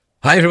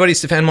Hi everybody,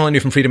 Stefan Molyneux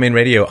from Free Domain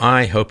Radio.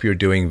 I hope you're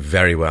doing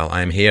very well.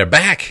 I'm here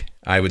back,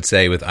 I would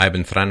say, with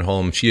Iben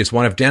Thranholm. She is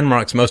one of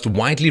Denmark's most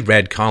widely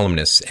read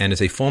columnists and is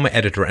a former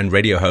editor and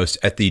radio host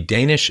at the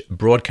Danish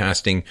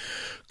Broadcasting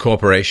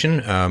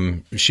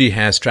Corporation. She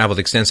has traveled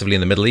extensively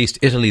in the Middle East,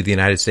 Italy, the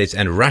United States,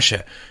 and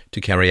Russia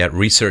to carry out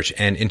research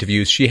and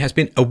interviews. She has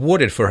been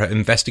awarded for her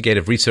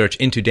investigative research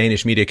into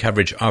Danish media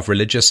coverage of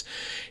religious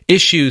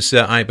issues.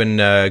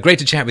 Iben, great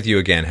to chat with you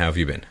again. How have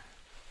you been?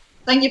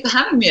 Thank you for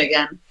having me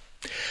again.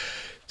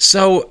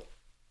 So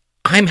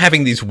I'm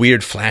having these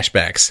weird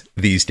flashbacks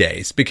these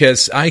days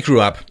because I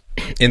grew up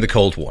in the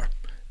Cold War.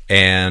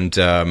 And,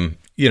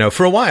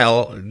 for a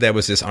while, there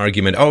was this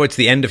argument, it's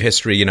the end of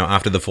history,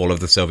 after the fall of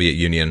the Soviet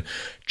Union.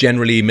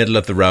 Generally, middle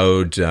of the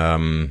road,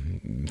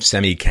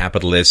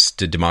 semi-capitalist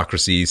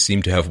democracies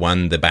seem to have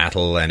won the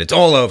battle and it's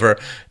all over.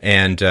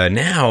 And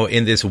now,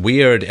 in this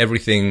weird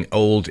everything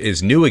old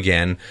is new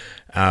again,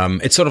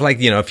 it's sort of like,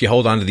 if you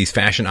hold on to these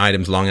fashion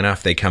items long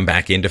enough, they come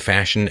back into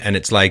fashion. And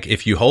it's like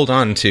if you hold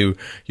on to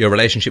your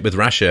relationship with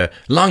Russia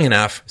long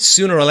enough,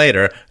 sooner or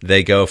later,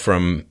 they go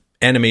from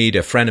enemy to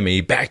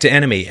frenemy, back to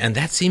enemy. And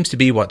that seems to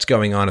be what's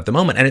going on at the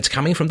moment. And it's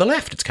coming from the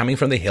left. It's coming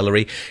from the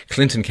Hillary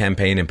Clinton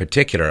campaign in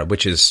particular,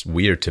 which is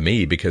weird to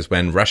me because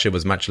when Russia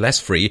was much less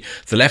free,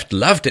 the left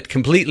loved it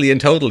completely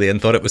and totally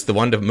and thought it was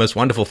the most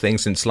wonderful thing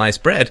since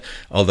sliced bread,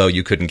 although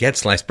you couldn't get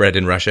sliced bread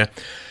in Russia.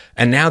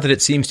 And now that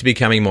it seems to be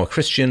becoming more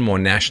Christian, more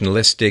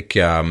nationalistic,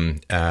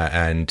 and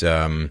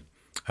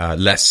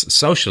less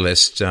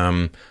socialist,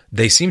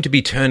 they seem to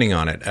be turning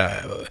on it.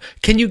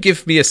 Can you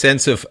give me a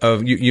sense of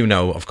you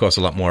know, of course,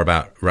 a lot more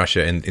about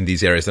Russia in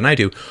these areas than I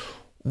do.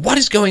 What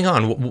is going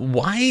on?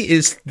 Why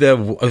does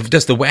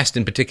the West,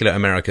 in particular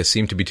America,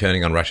 seem to be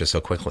turning on Russia so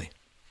quickly?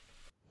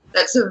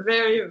 That's a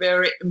very,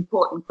 very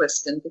important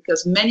question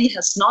because many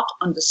has not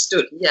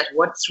understood yet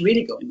what's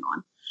really going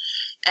on.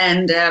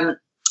 And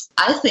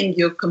I think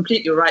you're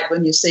completely right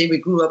when you say we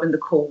grew up in the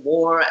Cold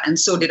War, and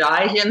so did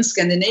I here in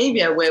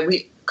Scandinavia, where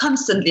we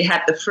constantly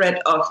had the threat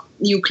of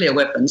nuclear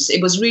weapons.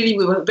 We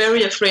were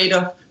very afraid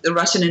of the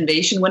Russian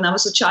invasion when I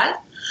was a child.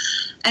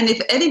 And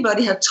if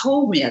anybody had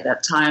told me at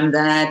that time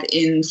that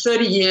in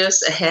 30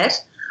 years ahead,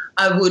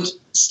 I would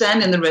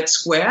stand in the Red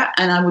Square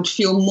and I would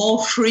feel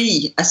more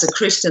free as a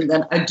Christian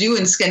than I do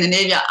in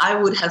Scandinavia, I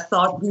would have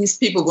thought these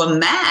people were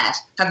mad,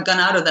 have gone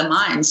out of their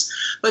minds.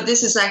 But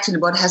this is actually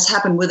what has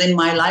happened within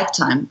my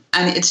lifetime.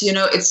 And it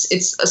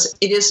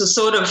is a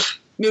sort of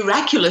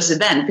miraculous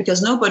event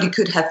because nobody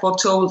could have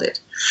foretold it.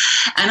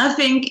 And I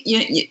think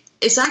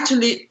it's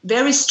actually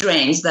very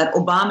strange that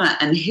Obama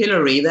and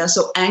Hillary, they're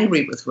so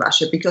angry with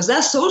Russia because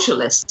they're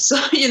socialists. So,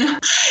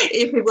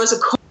 if it was a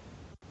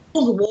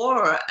Cold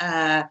War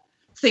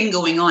thing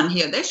going on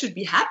here, they should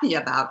be happy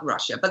about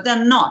Russia, but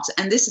they're not.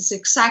 And this is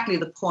exactly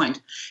the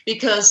point,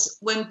 because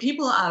when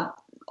people are,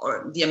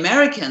 or the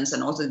Americans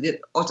and also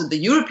the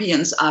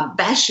Europeans are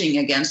bashing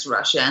against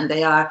Russia and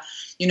they are,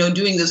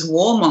 doing this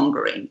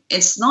warmongering,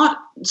 it's not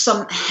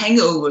some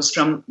hangovers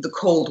from the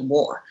Cold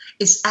War.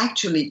 It's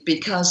actually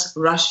because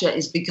Russia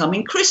is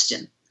becoming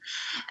Christian.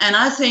 And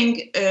I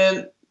think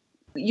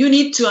you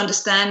need to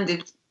understand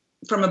it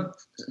from a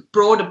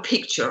broader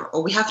picture,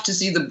 or we have to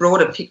see the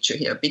broader picture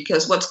here,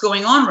 because what's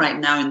going on right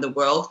now in the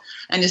world,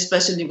 and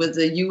especially with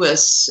the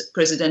US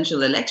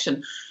presidential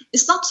election,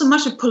 it's not so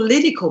much a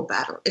political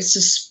battle, it's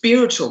a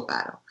spiritual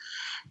battle.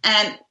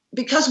 And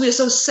because we're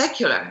so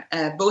secular,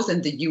 both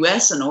in the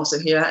US and also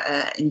here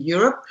in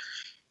Europe,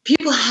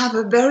 people have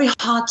a very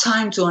hard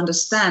time to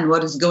understand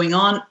what is going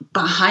on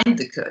behind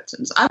the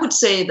curtains. I would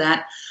say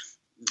that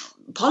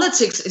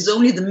politics is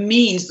only the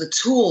means, the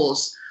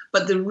tools,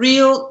 but the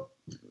real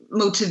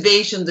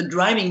motivation, the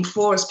driving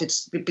force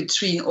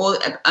between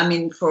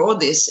for all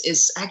this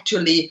is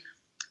actually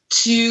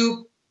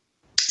two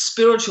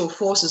spiritual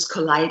forces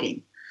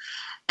colliding.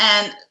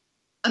 And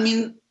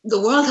the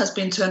world has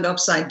been turned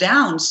upside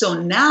down. So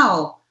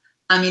now,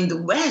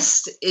 the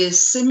West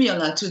is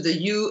similar to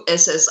the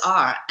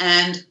USSR,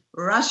 and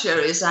Russia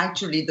is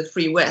actually the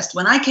free West.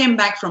 When I came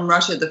back from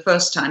Russia the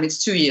first time,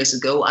 it's 2 years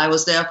ago, I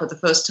was there for the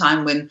first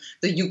time when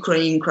the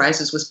Ukraine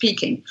crisis was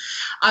peaking.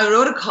 I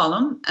wrote a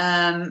column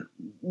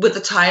with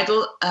the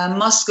title,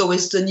 Moscow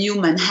is the New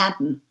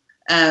Manhattan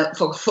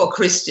for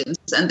Christians.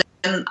 And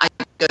then I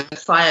got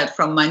fired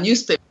from my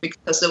newspaper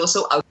because they were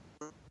so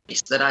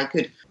outraged that I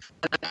could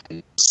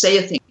say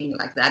a thing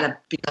like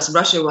that, because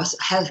Russia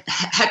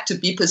had to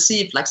be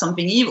perceived like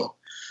something evil.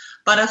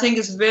 But I think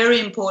it's very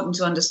important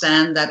to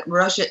understand that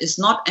Russia is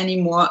not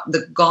anymore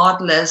the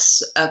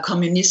godless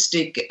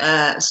communistic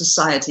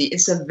society.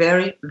 It's a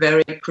very,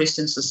 very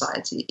Christian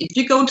society. If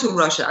you go to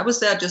Russia, I was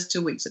there just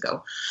 2 weeks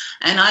ago,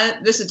 and I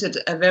visited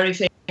a very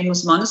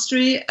famous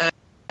monastery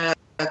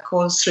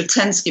called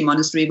Sretensky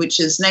Monastery, which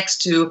is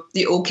next to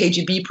the old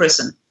KGB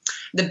prison.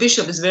 The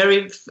bishop is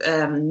very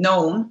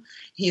known.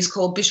 He's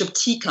called Bishop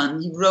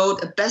Tikhon. He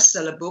wrote a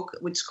bestseller book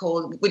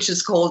which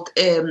is called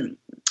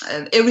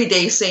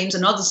Everyday Saints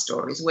and Other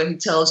Stories, where he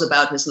tells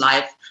about his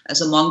life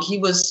as a monk. He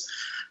was,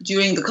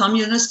 during the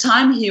communist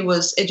time, he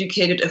was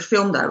educated a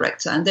film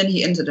director, and then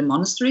he entered a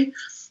monastery.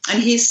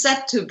 and he's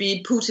said to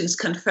be Putin's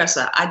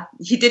confessor.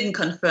 He didn't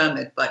confirm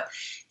it, but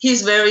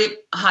he's very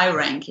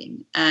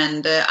high-ranking.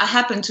 And I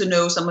happen to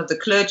know some of the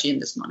clergy in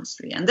this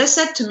monastery. And they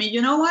said to me,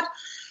 you know what?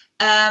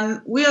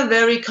 We are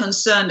very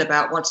concerned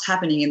about what's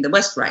happening in the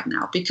West right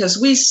now, because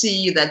we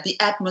see that the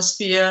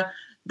atmosphere,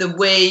 the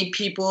way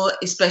people,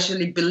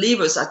 especially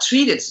believers, are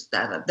treated,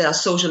 that they are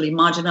socially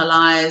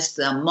marginalized,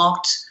 they're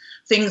mocked,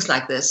 things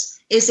like this,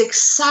 is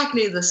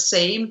exactly the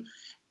same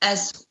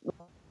as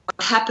what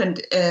happened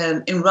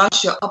in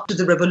Russia up to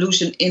the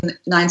revolution in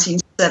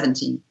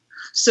 1917.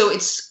 So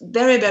it's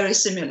very, very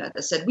similar.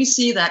 They said, we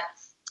see that,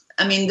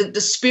 I mean,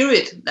 the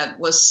spirit that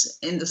was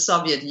in the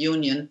Soviet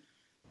Union,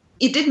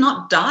 it did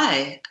not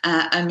die.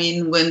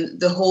 When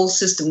the whole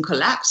system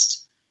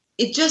collapsed,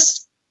 it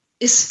just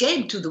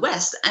escaped to the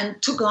West and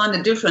took on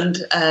a different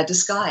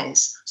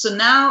disguise. So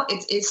now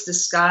it's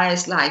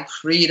disguised like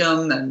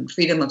freedom and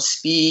freedom of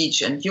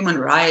speech and human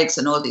rights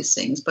and all these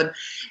things. But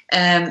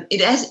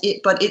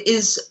it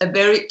is a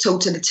very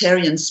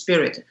totalitarian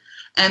spirit.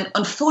 And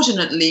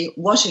unfortunately,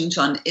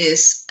 Washington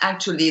is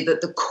actually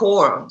the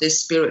core of this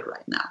spirit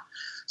right now.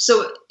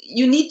 So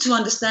you need to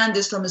understand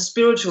this from a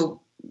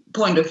spiritual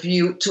point of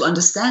view to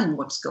understand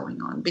what's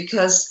going on,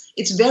 because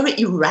it's very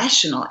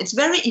irrational. It's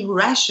very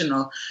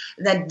irrational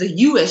that the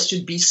US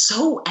should be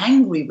so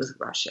angry with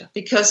Russia,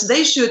 because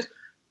they should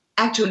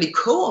actually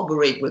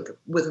cooperate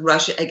with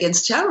Russia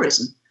against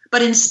terrorism.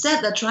 But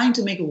instead, they're trying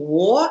to make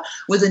war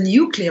with a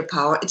nuclear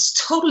power. It's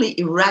totally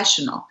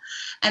irrational.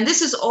 And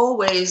this is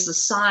always the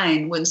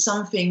sign when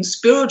something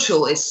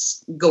spiritual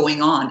is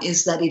going on,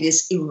 is that it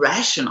is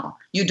irrational.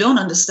 You don't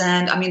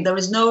understand. I mean, there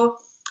is no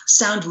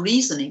sound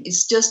reasoning.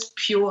 It's just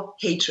pure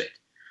hatred.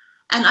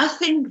 And I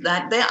think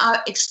that they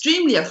are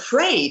extremely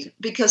afraid,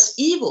 because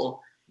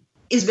evil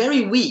is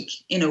very weak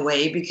in a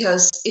way,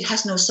 because it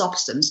has no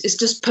substance. It's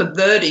just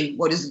perverting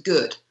what is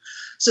good.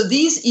 So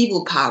these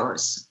evil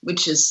powers,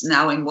 which is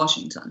now in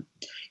Washington,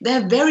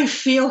 they're very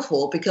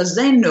fearful, because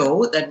they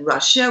know that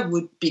Russia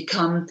would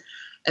become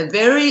a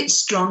very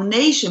strong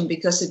nation,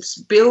 because it's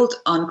built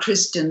on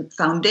Christian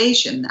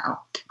foundation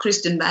now,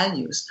 Christian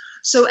values.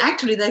 So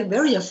actually they're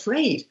very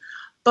afraid,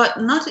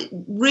 but not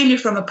really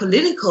from a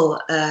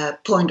political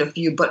point of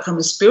view, but from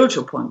a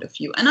spiritual point of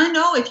view. And I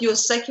know if you're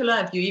secular,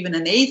 if you're even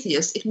an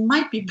atheist, it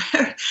might be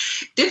very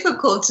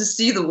difficult to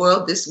see the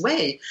world this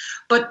way.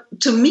 But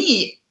to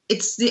me,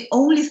 it's the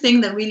only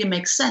thing that really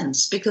makes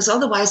sense, because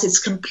otherwise it's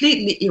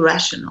completely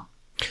irrational.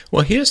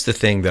 Well, here's the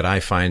thing that I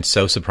find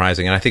so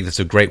surprising, and I think that's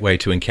a great way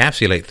to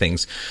encapsulate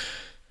things.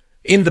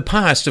 In the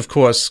past, of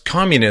course,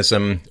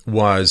 communism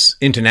was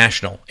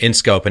international in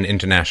scope and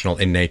international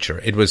in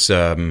nature. It was,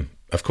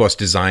 of course,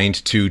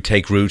 designed to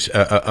take root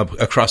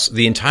across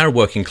the entire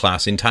working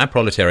class, the entire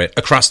proletariat,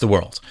 across the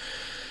world.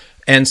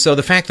 And so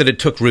the fact that it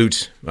took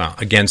root, well,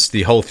 against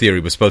the whole theory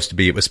was supposed to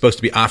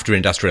be after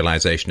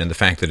industrialization, and the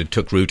fact that it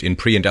took root in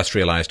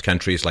pre-industrialized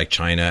countries like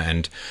China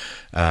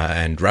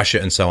and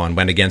Russia and so on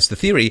went against the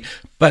theory.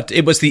 But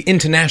it was the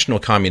international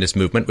communist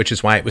movement, which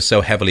is why it was so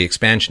heavily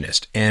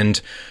expansionist.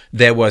 And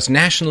there was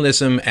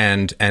nationalism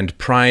and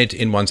pride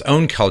in one's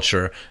own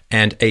culture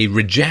and a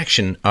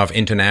rejection of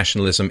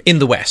internationalism in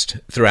the West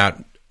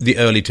throughout the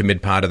early to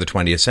mid part of the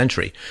 20th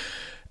century.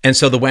 And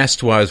so the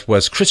West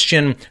was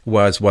Christian,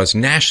 was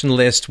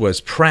nationalist, was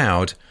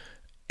proud,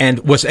 and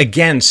was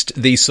against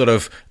the sort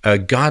of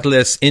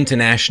godless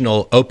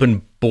international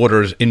open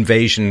borders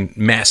invasion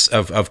mess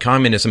of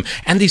communism.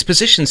 And these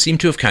positions seem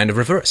to have kind of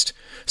reversed.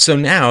 So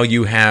now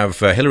you have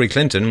Hillary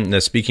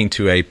Clinton speaking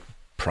to a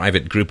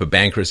private group of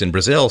bankers in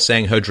Brazil,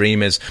 saying her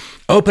dream is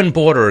open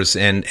borders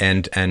and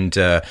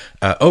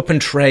open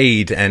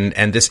trade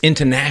and this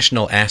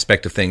international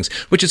aspect of things,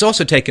 which has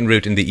also taken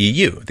root in the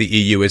EU. The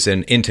EU is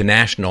an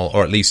international,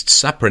 or at least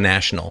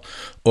supranational,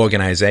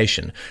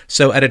 organization.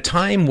 So at a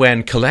time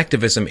when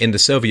collectivism in the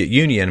Soviet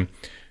Union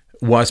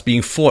was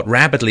being fought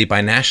rapidly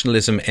by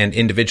nationalism and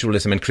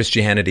individualism and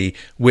Christianity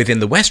within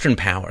the Western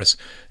powers,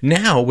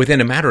 now, within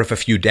a matter of a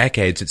few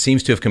decades, it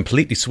seems to have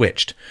completely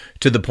switched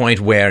to the point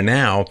where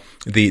now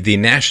the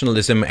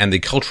nationalism and the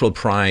cultural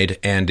pride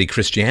and the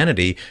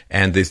Christianity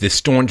and the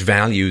staunch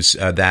values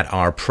that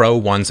are pro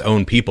one's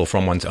own people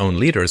from one's own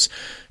leaders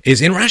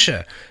is in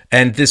Russia.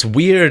 And this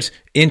weird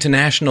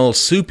international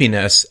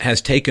soupiness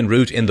has taken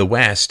root in the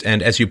West.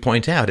 And as you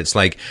point out, it's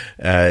like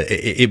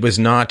it was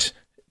not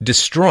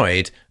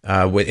destroyed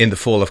in the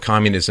fall of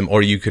communism,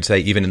 or you could say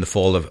even in the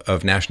fall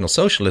of National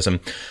Socialism,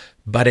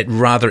 but it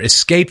rather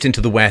escaped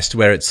into the West,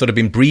 where it's sort of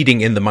been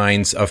breeding in the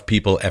minds of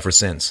people ever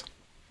since.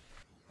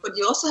 But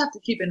you also have to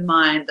keep in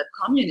mind that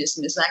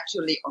communism is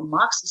actually, or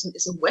Marxism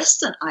is a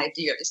Western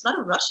idea. It's not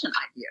a Russian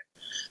idea.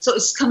 So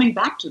it's coming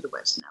back to the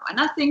West now. And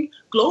I think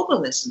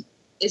globalism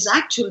is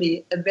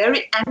actually a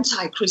very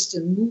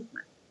anti-Christian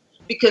movement,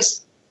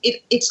 because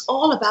it's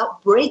all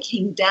about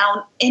breaking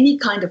down any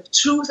kind of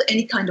truth,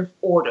 any kind of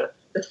order,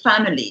 the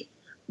family,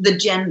 the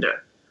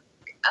gender,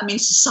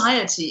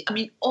 society.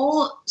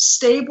 All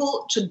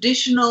stable,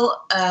 traditional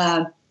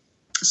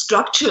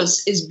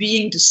structures is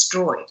being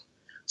destroyed.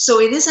 So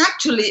it is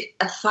actually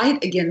a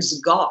fight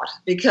against God,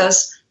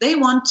 because they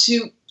want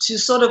to to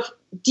sort of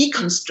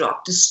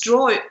deconstruct,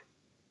 destroy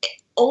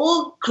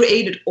all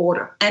created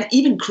order and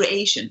even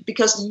creation,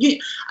 because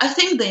I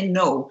think they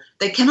know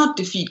they cannot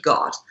defeat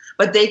God,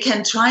 but they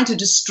can try to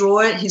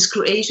destroy his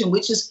creation,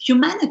 which is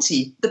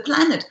humanity, the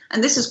planet.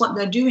 And this is what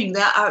they're doing.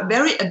 They are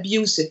very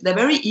abusive. They're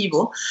very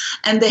evil.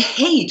 And they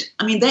hate.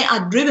 I mean, they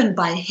are driven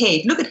by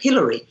hate. Look at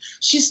Hillary.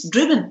 She's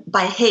driven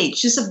by hate.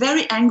 She's a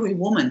very angry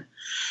woman.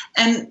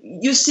 And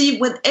you see,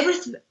 with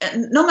everything,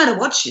 no matter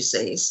what she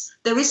says,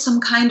 there is some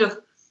kind of,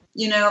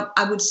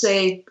 I would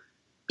say,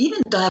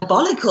 even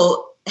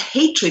diabolical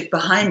hatred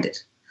behind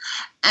it.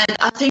 And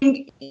I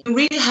think you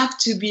really have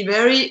to be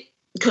very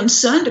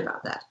concerned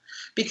about that,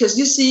 because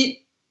you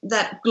see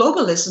that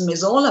globalism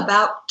is all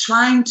about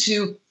trying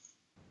to,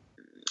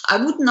 I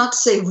would not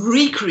say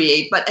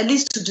recreate, but at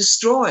least to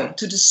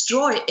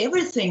destroy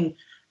everything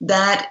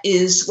that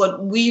is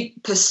what we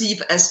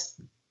perceive as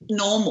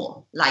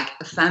normal, like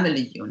a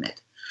family unit.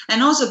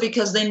 And also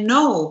because they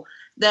know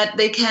that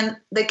they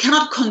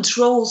cannot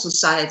control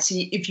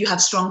society if you have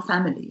strong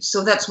families.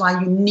 So that's why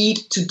you need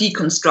to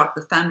deconstruct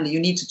the family. You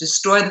need to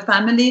destroy the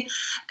family.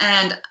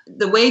 And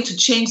the way to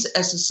change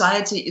a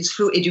society is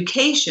through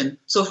education.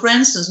 So, for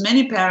instance,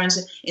 many parents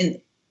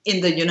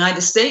in the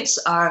United States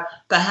are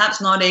perhaps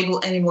not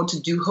able anymore to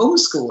do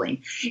homeschooling.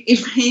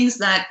 It means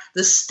that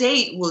the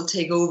state will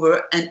take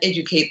over and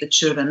educate the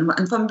children.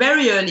 And from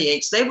very early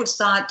age, they would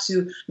start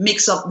to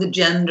mix up the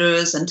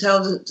genders and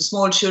tell the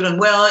small children,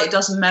 well, it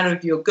doesn't matter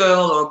if you're a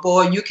girl or a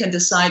boy, you can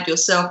decide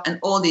yourself, and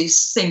all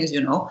these things,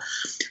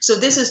 So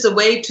this is the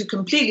way to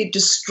completely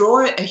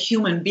destroy a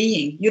human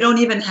being. You don't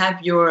even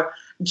have your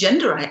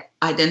gender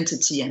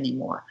identity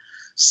anymore.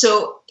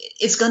 So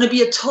it's going to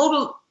be a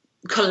total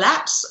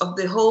collapse of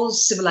the whole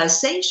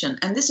civilization,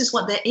 and this is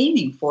what they're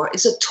aiming for.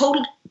 It's a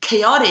total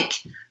chaotic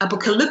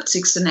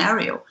apocalyptic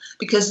scenario,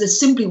 because they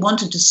simply want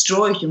to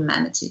destroy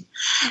humanity.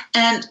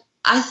 And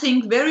I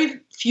think very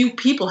few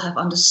people have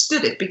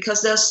understood it,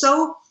 because they're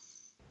so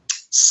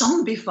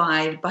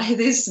zombified by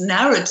this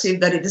narrative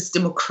that it is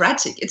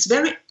democratic. It's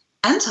very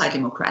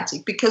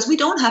anti-democratic, because we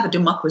don't have a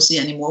democracy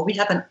anymore. We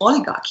have an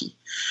oligarchy,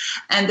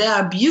 and they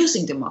are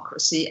abusing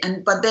democracy.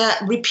 But they're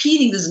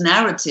repeating this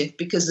narrative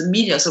because the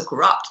media is so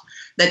corrupt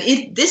that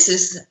this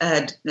is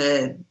a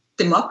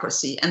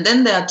democracy. And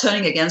then they are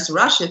turning against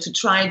Russia to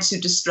try to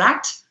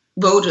distract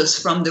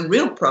voters from the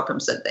real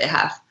problems that they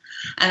have.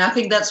 And I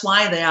think that's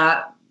why they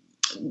are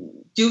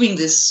doing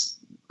this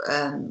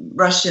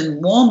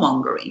Russian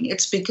warmongering.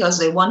 It's because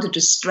they want to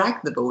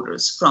distract the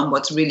voters from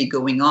what's really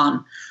going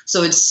on.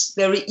 So it's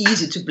very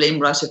easy to blame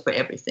Russia for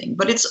everything.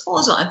 But it's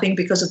also, I think,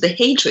 because of the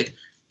hatred,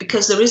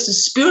 because there is a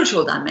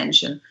spiritual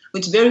dimension,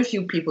 which very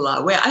few people are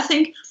aware. I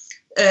think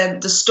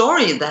the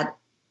story that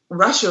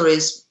Russia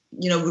is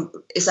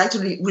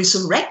actually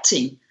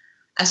resurrecting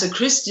as a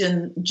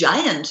Christian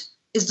giant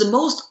is the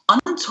most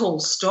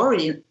untold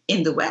story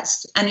in the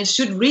West. And it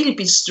should really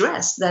be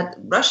stressed that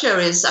Russia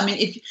is,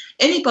 if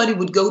anybody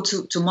would go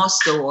to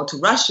Moscow or to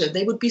Russia,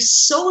 they would be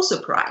so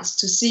surprised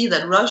to see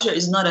that Russia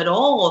is not at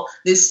all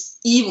this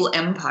evil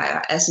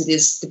empire as it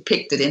is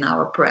depicted in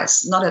our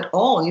press. Not at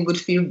all. You would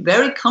feel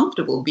very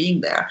comfortable being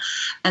there.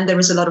 And there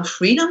is a lot of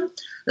freedom.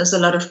 There's a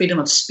lot of freedom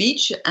of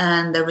speech,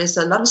 and there is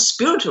a lot of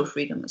spiritual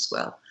freedom as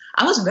well.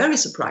 I was very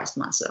surprised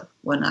myself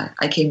when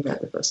I came there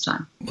the first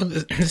time. Well,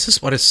 this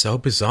is what is so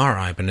bizarre,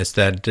 Iben, is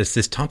that there's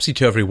this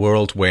topsy-turvy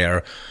world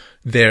where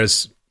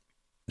there's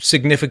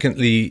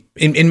significantly,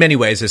 in many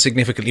ways, there's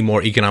significantly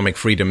more economic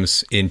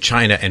freedoms in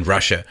China and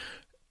Russia,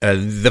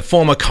 the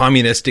former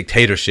communist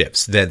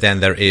dictatorships, than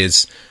there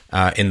is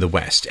in the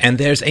West. And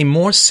there's a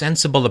more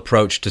sensible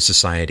approach to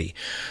society.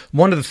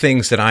 One of the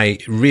things that I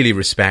really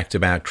respect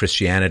about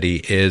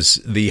Christianity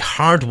is the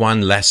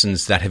hard-won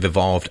lessons that have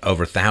evolved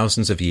over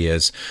thousands of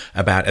years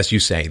about, as you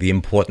say, the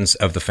importance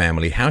of the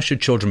family. How should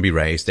children be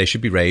raised? They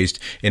should be raised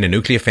in a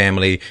nuclear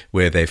family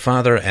with a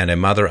father and a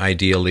mother,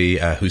 ideally,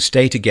 who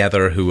stay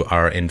together, who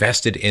are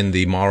invested in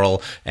the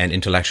moral and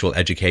intellectual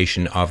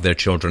education of their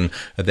children.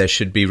 There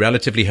should be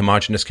relatively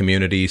homogenous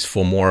communities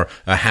for more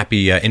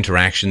happy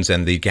interactions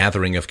and the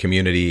gathering of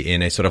community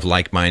in a sort of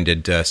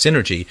like-minded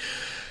synergy.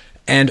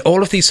 And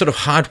all of these sort of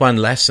hard-won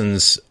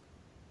lessons,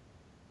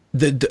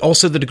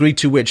 also the degree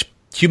to which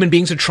human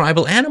beings are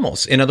tribal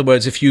animals. In other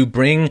words, if you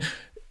bring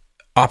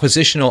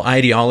oppositional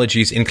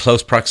ideologies in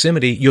close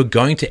proximity, you're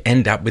going to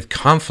end up with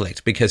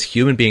conflict, because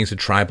human beings are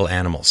tribal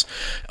animals.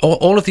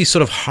 All of these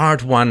sort of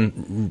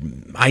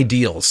hard-won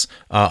ideals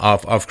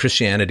of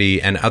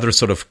Christianity and other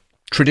sort of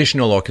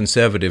traditional or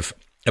conservative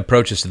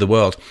approaches to the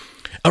world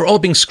are all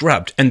being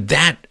scrubbed. And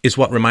that is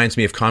what reminds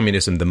me of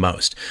communism the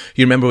most.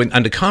 You remember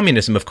under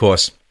communism, of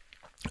course,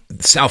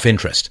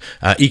 self-interest,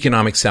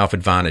 economic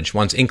self-advantage,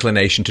 one's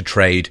inclination to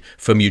trade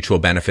for mutual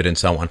benefit, and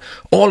so on.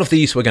 All of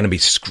these were going to be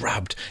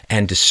scrubbed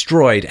and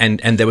destroyed, and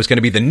there was going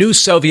to be the new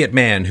Soviet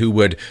man who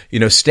would,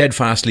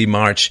 steadfastly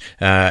march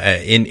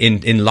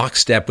in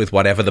lockstep with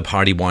whatever the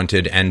party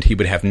wanted, and he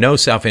would have no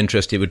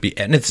self-interest. It would be,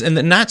 and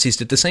the Nazis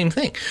did the same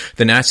thing.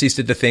 The Nazis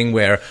did the thing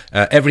where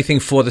everything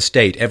for the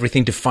state,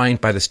 everything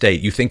defined by the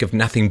state. You think of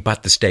nothing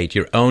but the state.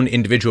 Your own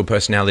individual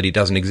personality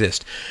doesn't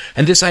exist.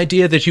 And this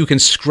idea that you can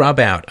scrub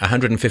out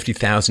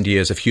 150,000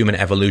 years of human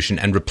evolution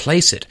and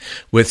replace it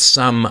with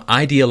some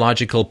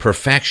ideological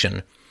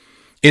perfection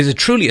is a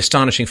truly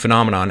astonishing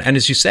phenomenon. And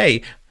as you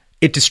say,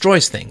 it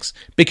destroys things,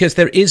 because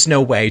there is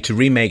no way to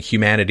remake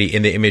humanity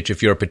in the image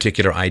of your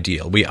particular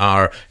ideal. We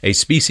are a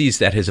species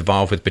that has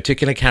evolved with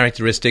particular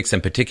characteristics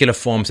and particular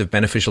forms of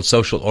beneficial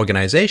social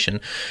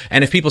organization.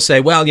 And if people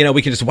say, well,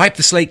 we can just wipe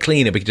the slate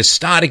clean and we can just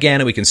start again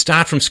and we can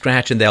start from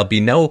scratch and there'll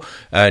be no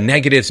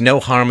negatives,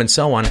 no harm, and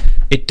so on,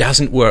 it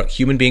doesn't work.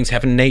 Human beings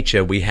have a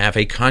nature. We have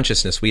a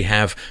consciousness. We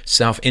have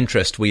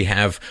self-interest. We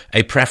have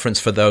a preference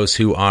for those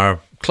who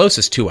are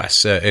closest to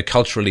us,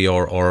 culturally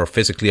or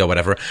physically or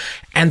whatever.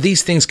 And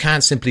these things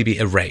can't simply be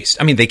erased.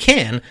 I mean, they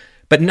can,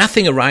 but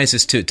nothing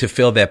arises to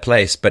fill their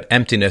place but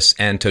emptiness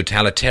and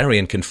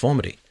totalitarian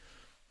conformity.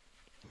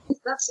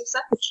 That's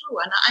exactly true.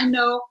 And I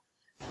know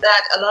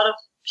that a lot of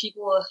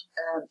people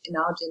in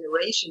our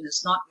generation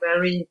is not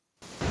very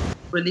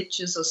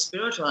religious or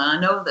spiritual. And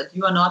I know that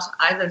you are not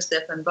either,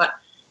 Stefan. But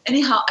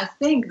anyhow, I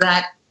think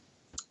that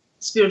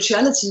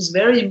spirituality is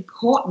very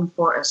important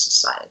for a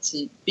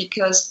society,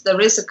 because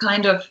there is a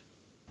kind of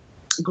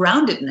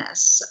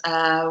groundedness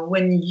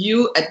when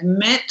you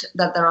admit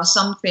that there are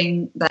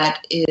something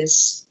that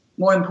is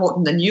more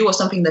important than you or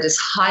something that is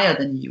higher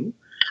than you.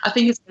 I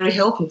think it's very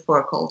healthy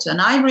for a culture.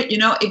 And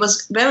it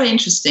was very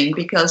interesting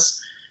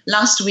because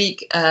last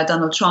week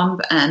Donald Trump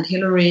and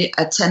Hillary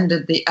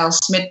attended the Al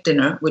Smith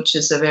dinner, which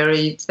is a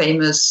very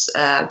famous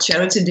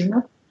charity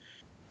dinner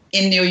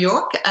in New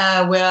York,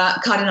 where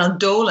Cardinal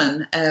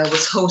Dolan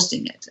was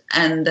hosting it.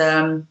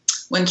 And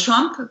when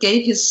Trump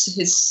gave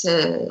his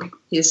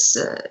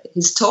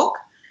talk,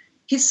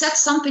 he said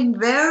something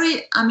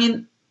very,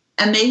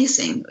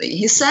 amazing.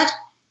 He said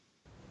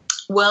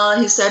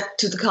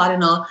to the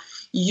Cardinal,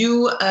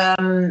 you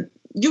and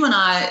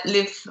I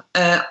live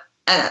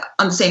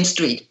on the same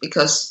street,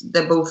 because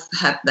they both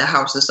have their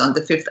houses on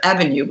the Fifth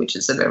Avenue, which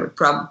is a very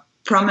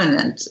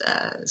prominent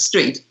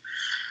street.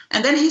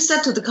 And then he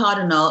said to the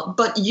Cardinal,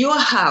 but your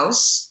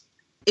house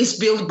is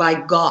built by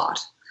God,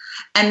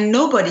 and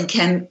nobody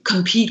can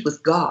compete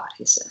with God,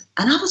 he said.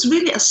 And I was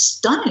really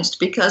astonished,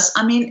 because,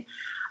 I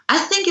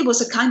think it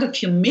was a kind of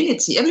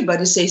humility.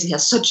 Everybody says he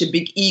has such a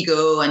big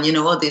ego and,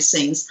 all these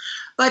things.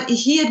 But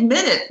he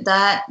admitted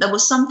that there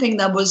was something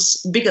that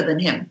was bigger than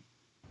him.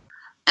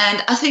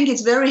 And I think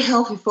it's very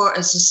healthy for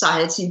a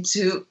society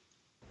to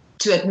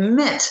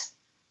admit.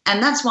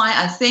 And that's why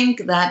I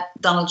think that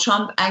Donald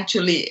Trump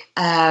actually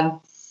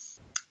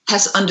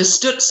has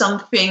understood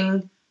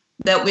something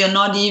that we have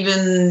not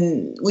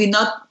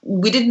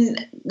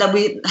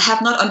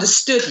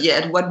understood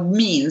yet what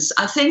means.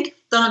 I think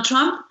Donald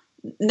Trump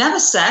never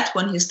said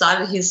when he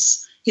started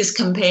his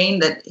campaign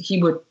that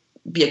he would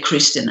be a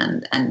Christian,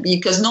 and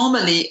because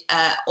normally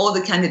all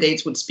the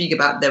candidates would speak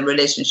about their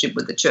relationship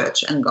with the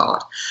church and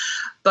God.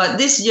 But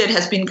this year it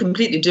has been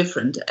completely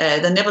different.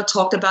 They never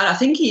talked about it. I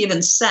think he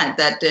even said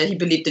that he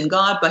believed in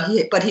God, but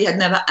he had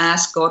never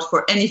asked God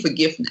for any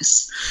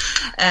forgiveness.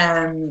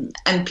 And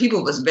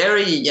people was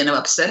very,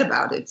 upset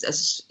about it,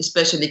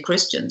 especially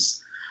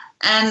Christians.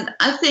 And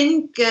I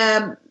think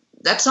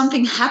that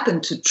something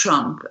happened to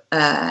Trump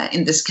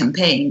in this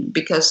campaign,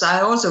 because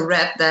I also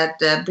read that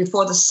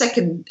before the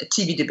second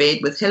TV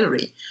debate with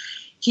Hillary,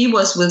 he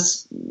was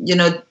with,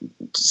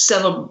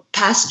 several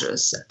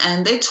pastors,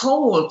 and they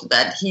told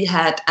that he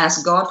had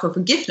asked God for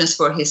forgiveness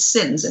for his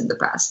sins in the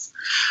past.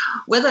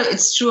 Whether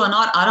it's true or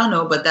not, I don't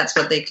know, but that's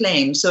what they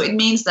claim. So it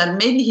means that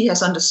maybe he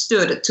has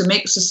understood to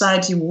make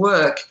society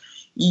work,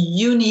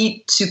 you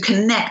need to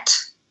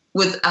connect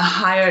with a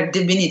higher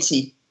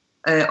divinity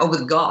or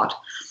with God.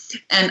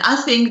 And I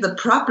think the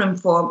problem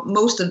for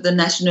most of the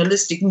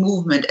nationalistic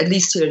movement, at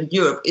least here in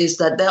Europe, is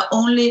that they're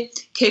only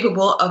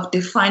capable of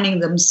defining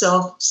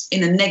themselves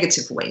in a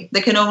negative way.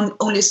 They can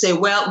only say,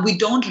 well, we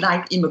don't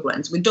like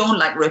immigrants, we don't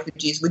like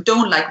refugees, we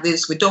don't like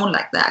this, we don't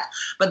like that.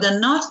 But they're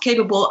not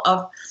capable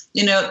of,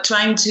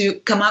 trying to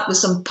come up with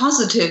some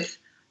positive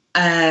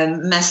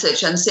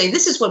message and say,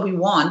 this is what we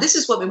want, this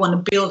is what we want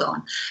to build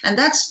on. And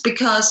that's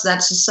because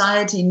that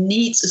society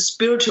needs a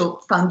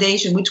spiritual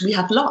foundation, which we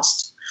have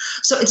lost.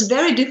 So it's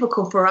very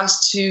difficult for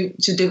us to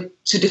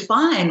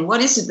define what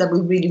is it that we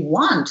really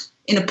want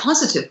in a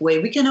positive way.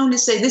 We can only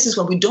say this is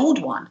what we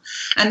don't want.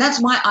 And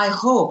that's why I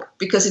hope,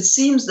 because it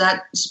seems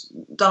that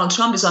Donald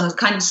Trump is on a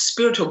kind of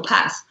spiritual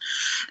path.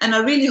 And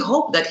I really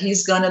hope that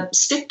he's going to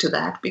stick to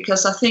that,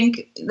 because I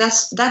think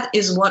that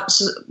is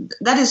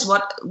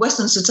what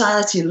Western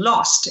society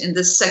lost in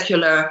this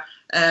secular,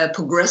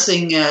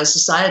 progressing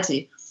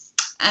society.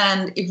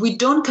 And if we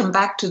don't come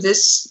back to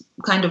this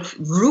kind of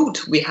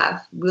root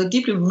we're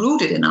deeply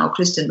rooted in our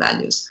Christian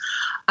values,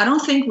 I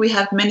don't think we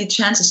have many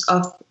chances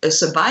of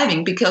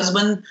surviving, because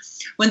when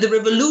the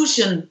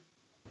revolution,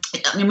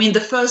 I mean,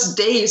 the first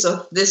days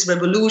of this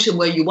revolution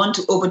where you want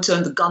to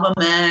overturn the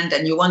government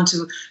and you want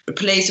to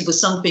replace it with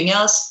something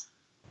else,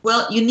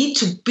 well, you need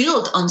to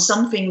build on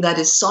something that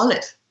is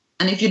solid.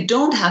 And if you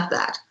don't have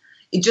that,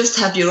 you just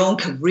have your own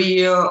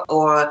career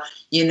or,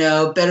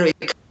 better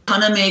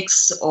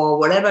economics or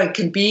whatever it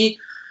can be,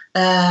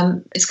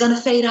 it's going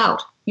to fade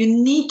out. You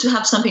need to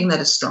have something that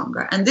is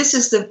stronger. And this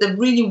is the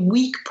really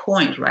weak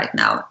point right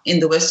now in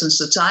the Western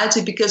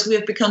society, because we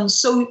have become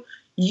so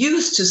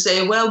used to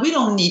say, well, we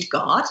don't need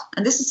God.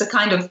 And this is a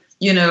kind of,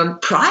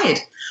 pride.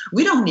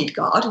 We don't need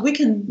God. We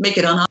can make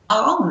it on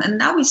our own. And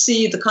now we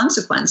see the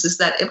consequences,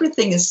 that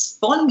everything is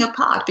falling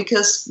apart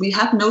because we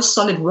have no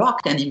solid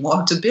rock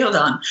anymore to build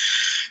on.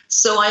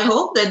 So I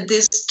hope that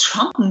this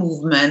Trump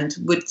movement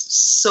would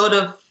sort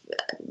of,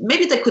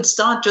 maybe they could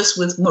start just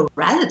with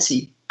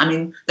morality. I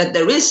mean, that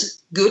there is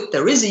good,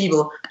 there is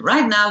evil.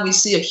 Right now we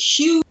see a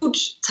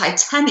huge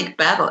titanic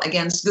battle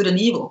against good and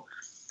evil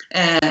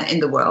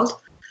in the world.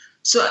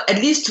 So at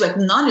least to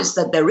acknowledge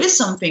that there is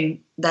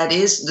something that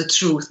is the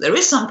truth, there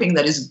is something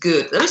that is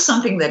good, there is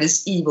something that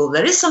is evil,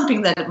 there is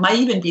something that might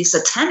even be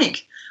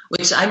satanic,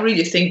 which I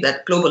really think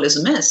that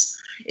globalism is.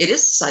 It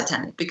is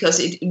satanic because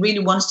it really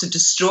wants to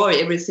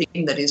destroy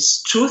everything that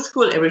is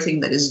truthful, everything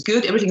that is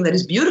good, everything that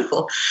is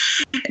beautiful.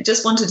 It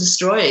just wants to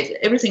destroy it,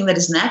 everything that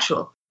is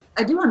natural.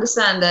 I do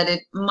understand that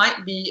it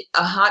might be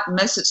a hard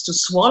message to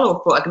swallow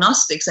for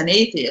agnostics and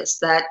atheists,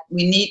 that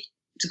we need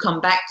to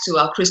come back to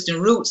our Christian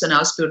roots and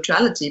our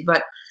spirituality.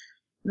 But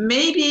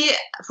maybe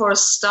for a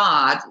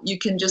start, you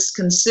can just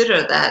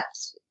consider that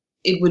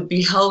it would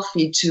be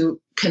healthy to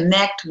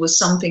connect with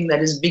something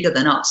that is bigger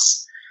than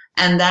us.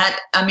 And that,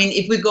 I mean,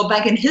 if we go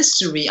back in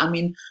history, I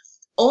mean,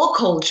 all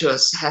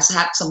cultures has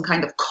had some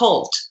kind of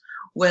cult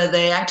where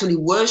they actually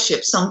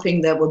worship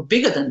something that were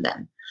bigger than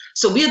them.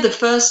 So we are the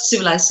first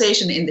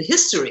civilization in the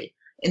history,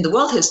 in the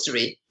world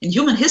history, in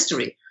human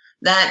history,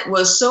 that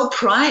was so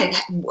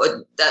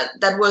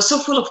that was so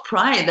full of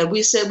pride that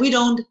we said we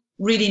don't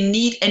really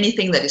need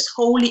anything that is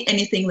holy,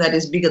 anything that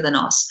is bigger than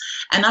us.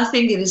 And I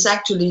think it is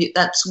actually,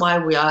 that's why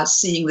we are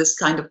seeing this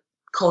kind of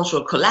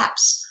cultural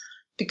collapse,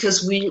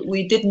 because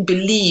we didn't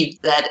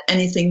believe that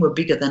anything were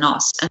bigger than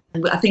us.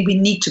 And I think we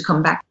need to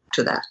come back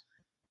to that.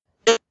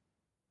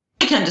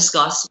 We can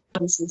discuss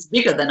what is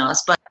bigger than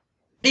us, but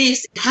at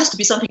least it has to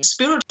be something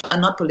spiritual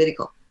and not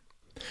political.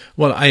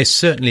 Well, I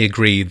certainly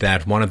agree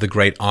that one of the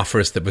great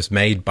offers that was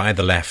made by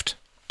the left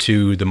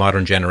to the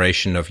modern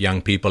generation of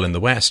young people in the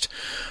West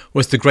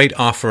was the great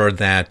offer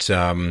that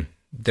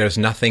there's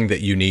nothing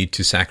that you need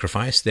to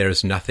sacrifice.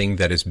 There's nothing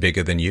that is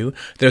bigger than you.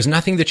 There's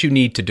nothing that you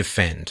need to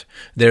defend.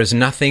 There's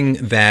nothing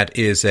that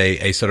is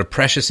a sort of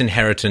precious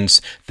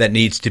inheritance that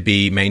needs to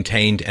be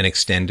maintained and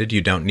extended.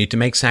 You don't need to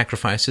make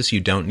sacrifices. You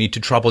don't need to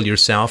trouble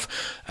yourself.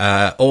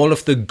 All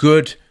of the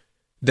good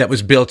that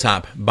was built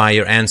up by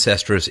your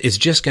ancestors is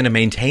just going to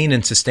maintain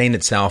and sustain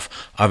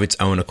itself of its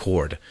own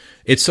accord.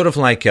 It's sort of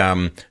like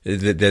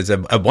there's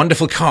a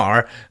wonderful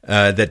car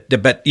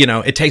but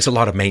it takes a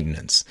lot of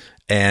maintenance,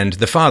 and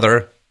the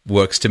father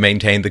works to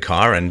maintain the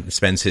car and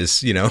spends his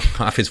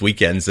half his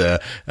weekends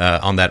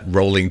on that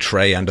rolling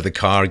tray under the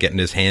car, getting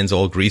his hands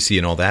all greasy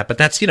and all that. But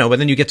that's and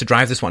then you get to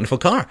drive this wonderful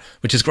car,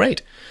 which is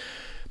great.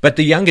 But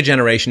the younger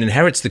generation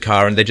inherits the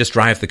car and they just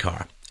drive the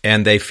car.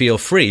 And they feel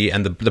free,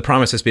 and the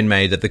promise has been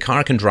made that the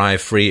car can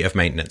drive free of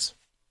maintenance.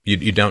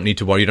 You don't need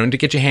to worry. You don't need to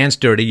get your hands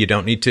dirty. You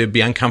don't need to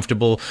be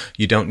uncomfortable.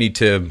 You don't need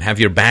to have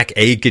your back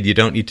ache, and you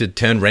don't need to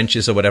turn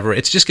wrenches or whatever.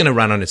 It's just going to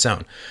run on its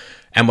own.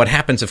 And what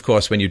happens, of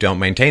course, when you don't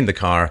maintain the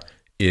car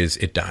is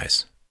it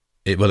dies.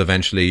 It will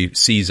eventually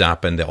seize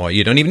up, and the oil,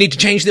 you don't even need to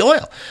change the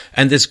oil.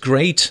 And this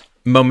great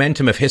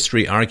momentum of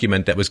history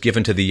argument that was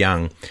given to the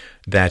young,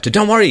 that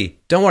don't worry,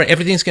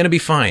 everything's going to be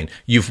fine.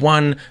 You've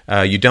won.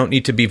 You don't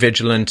need to be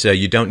vigilant.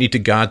 You don't need to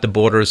guard the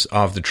borders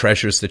of the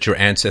treasures that your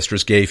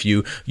ancestors gave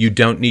you. You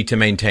don't need to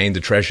maintain the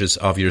treasures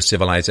of your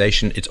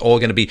civilization. It's all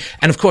going to be,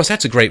 and of course,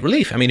 that's a great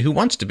relief. I mean, who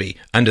wants to be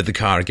under the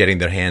car getting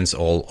their hands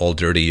all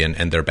dirty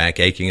and their back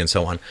aching and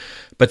so on?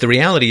 But the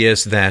reality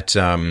is that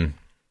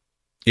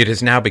it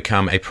has now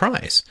become a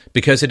prize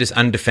because it is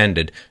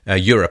undefended.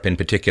 Europe, in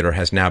particular,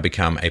 has now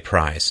become a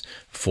prize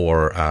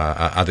for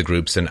other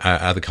groups and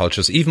other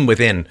cultures. Even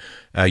within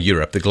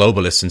Europe, the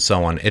globalists and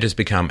so on, it has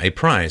become a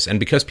prize.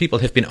 And because people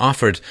have been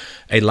offered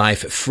a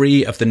life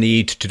free of the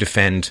need to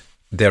defend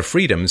their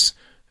freedoms,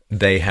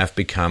 they have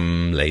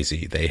become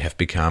lazy. They have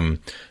become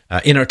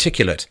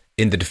inarticulate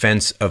in the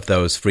defense of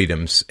those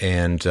freedoms.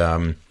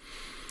 And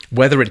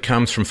whether it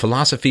comes from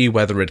philosophy,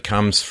 whether it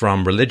comes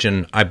from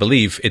religion, I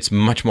believe it's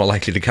much more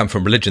likely to come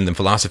from religion than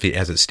philosophy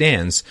as it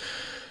stands.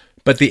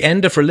 But the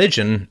end of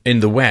religion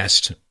in the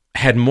West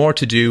had more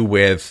to do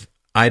with,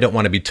 I don't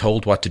want to be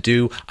told what to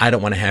do, I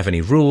don't want to have any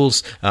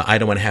rules, I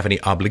don't want to have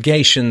any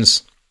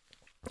obligations,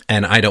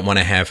 and I don't want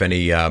to have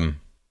any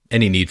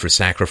need for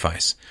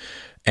sacrifice.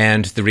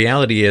 And the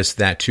reality is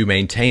that to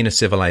maintain a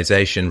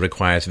civilization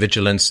requires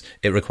vigilance,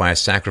 it requires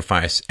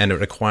sacrifice, and it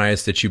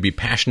requires that you be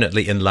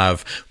passionately in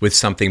love with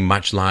something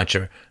much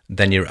larger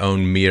than your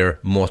own mere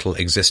mortal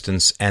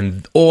existence.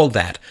 And all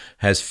that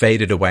has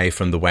faded away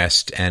from the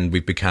West, and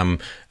we've become,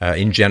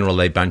 in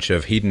general, a bunch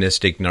of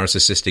hedonistic,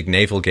 narcissistic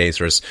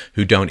navel-gazers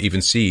who don't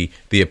even see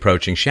the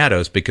approaching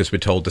shadows because we're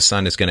told the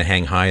sun is going to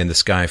hang high in the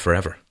sky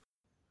forever.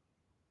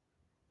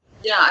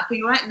 Yeah, I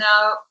think right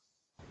now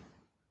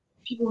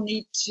people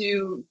need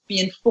to be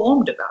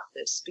informed about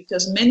this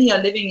because many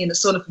are living in a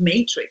sort of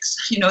matrix,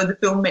 the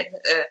film,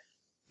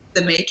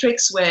 The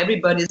Matrix, where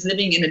everybody is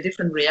living in a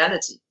different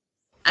reality.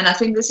 And I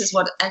think this is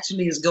what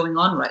actually is going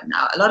on right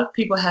now. A lot of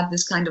people have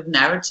this kind of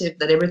narrative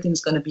that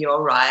everything's going to be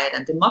all right.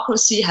 And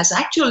democracy has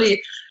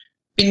actually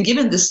been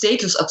given the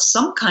status of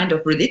some kind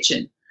of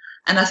religion.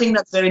 And I think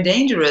that's very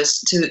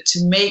dangerous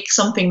to make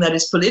something that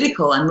is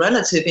political and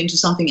relative into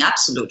something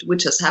absolute,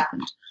 which has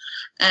happened.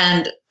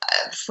 And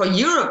for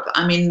Europe,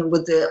 I mean,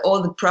 with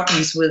all the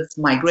problems with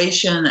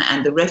migration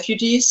and the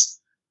refugees,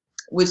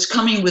 which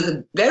coming with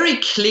a very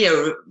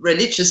clear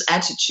religious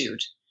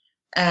attitude,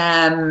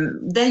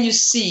 there you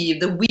see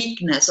the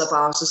weakness of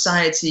our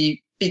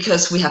society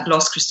because we have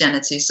lost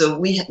Christianity. So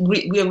we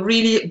are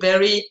really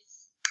very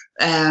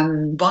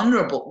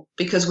vulnerable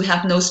because we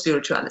have no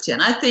spirituality.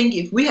 And I think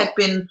if we had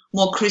been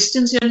more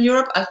Christians here in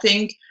Europe, I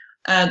think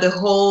the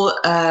whole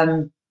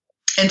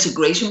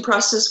integration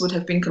process would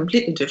have been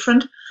completely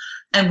different,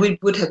 and we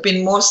would have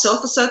been more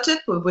self-assertive.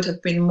 We would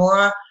have been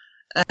more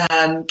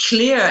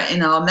clear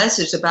in our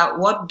message about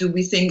what do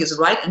we think is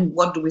right and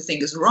what do we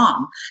think is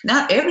wrong.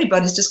 Now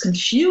everybody's just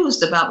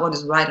confused about what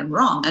is right and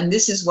wrong, and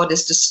this is what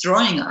is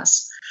destroying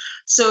us.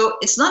 So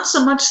it's not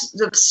so much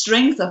the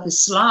strength of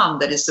Islam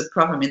that is the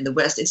problem in the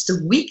West; it's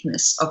the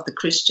weakness of the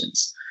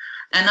Christians.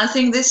 And I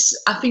think this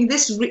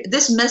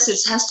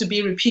message has to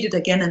be repeated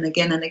again and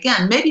again and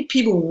again. Maybe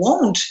people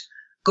won't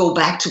go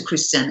back to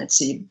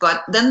Christianity,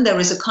 but then there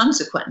is a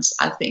consequence.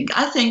 I think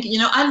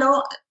I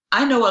know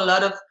a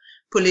lot of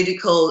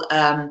political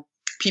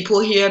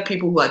people here,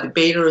 people who are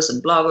debaters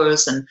and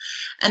bloggers,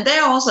 and they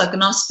are also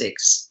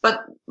agnostics. But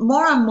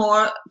more and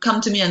more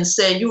come to me and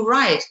say, "You're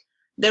right.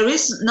 There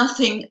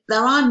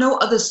are no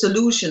other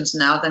solutions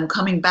now than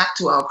coming back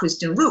to our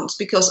Christian roots,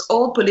 because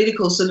all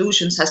political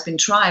solutions has been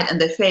tried and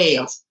they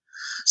failed.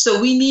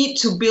 So we need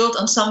to build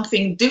on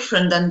something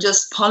different than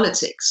just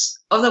politics.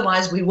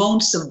 Otherwise, we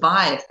won't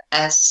survive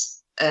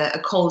as a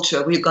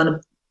culture. We're going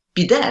to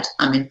be dead."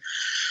 I mean,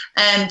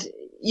 and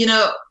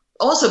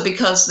also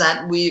because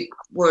that we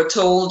were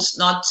told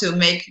not to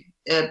make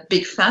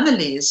big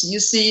families. You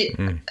see,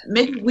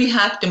 maybe we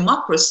have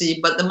democracy,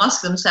 but the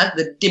Muslims have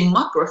the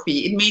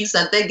demography. It means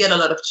that they get a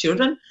lot of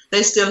children.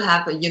 They still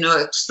have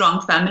a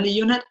strong family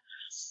unit.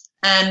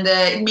 And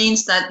it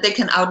means that they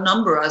can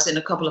outnumber us in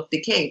a couple of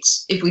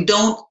decades if we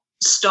don't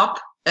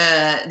stop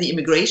the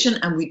immigration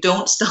and we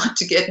don't start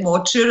to get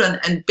more children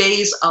and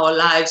base our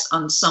lives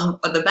on some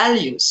other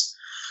values.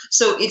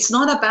 So it's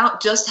not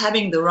about just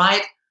having the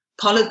right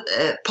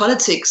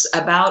politics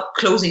about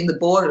closing the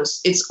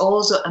borders. It's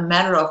also a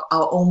matter of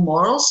our own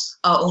morals,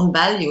 our own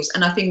values.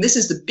 And I think this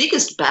is the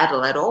biggest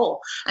battle at all.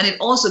 And it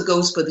also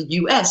goes for the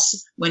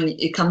US when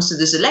it comes to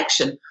this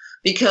election,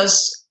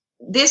 because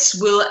this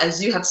will,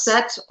 as you have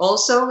said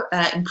also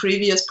in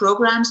previous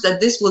programs,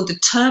 that this will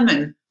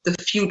determine the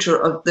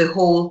future of the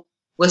whole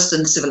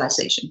Western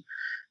civilization.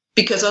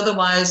 Because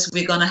otherwise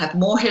we're going to have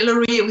more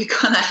Hillary, we're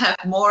going to have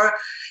more,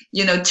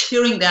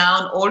 tearing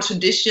down all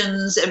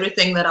traditions,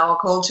 everything that our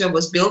culture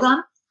was built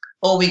on,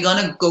 or we're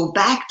going to go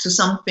back to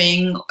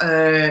something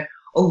or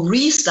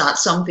restart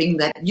something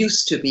that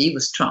used to be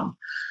with Trump.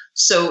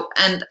 So,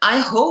 and I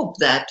hope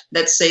that,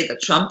 let's say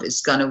that Trump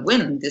is going to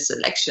win this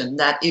election,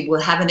 that it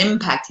will have an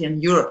impact here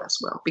in Europe as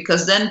well,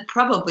 because then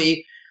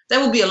probably there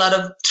will be a lot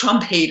of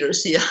Trump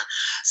haters here,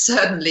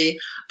 certainly,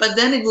 but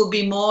then it will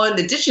be more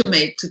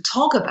legitimate to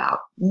talk about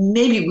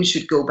maybe we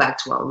should go back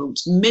to our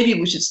roots. Maybe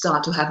we should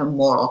start to have a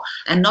moral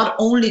and not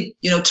only,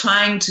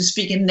 trying to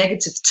speak in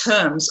negative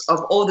terms of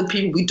all the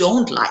people we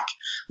don't like.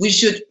 We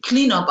should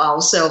clean up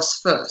ourselves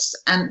first.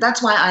 And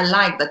that's why I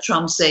like that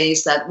Trump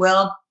says that,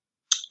 well,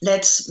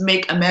 let's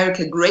make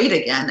America great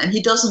again. And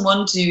he doesn't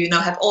want to,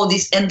 have all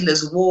these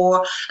endless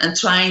war and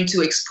trying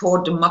to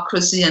export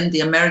democracy and the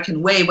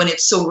American way when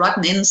it's so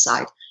rotten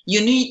inside. You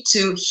need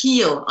to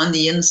heal on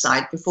the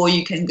inside before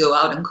you can go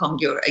out and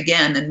conquer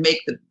again and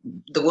make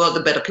the world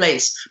a better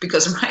place.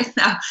 Because right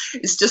now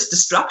it's just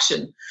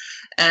destruction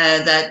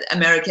that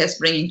America is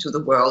bringing to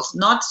the world,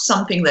 not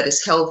something that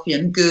is healthy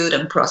and good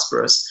and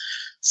prosperous.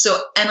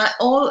 So, and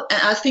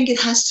I think it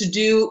has to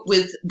do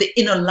with the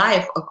inner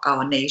life of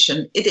our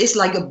nation. It is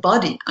like a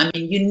body. I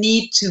mean, you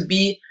need to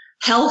be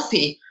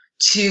healthy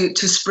to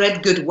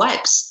spread good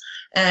vibes.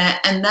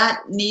 And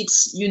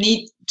you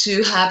need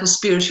to have a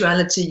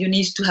spirituality. You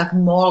need to have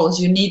morals.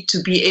 You need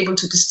to be able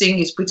to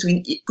distinguish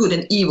between good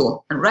and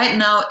evil. And right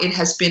now it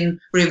has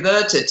been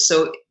reverted.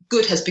 So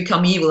good has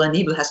become evil and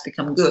evil has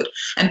become good.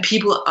 And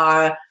people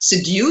are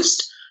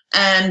seduced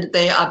and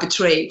they are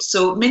betrayed.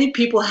 So many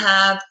people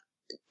have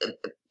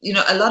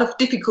a lot of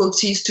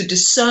difficulties to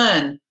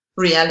discern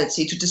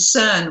reality, to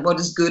discern what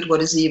is good,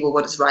 what is evil,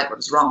 what is right, what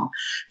is wrong,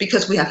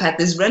 because we have had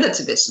this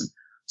relativism.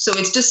 So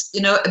it's just,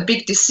 a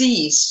big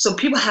disease. So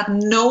people have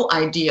no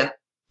idea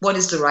what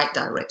is the right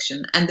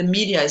direction. And the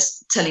media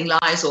is telling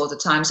lies all the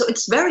time. So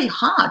it's very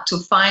hard to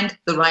find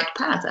the right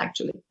path,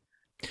 actually.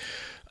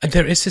 And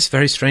there is this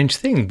very strange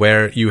thing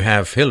where you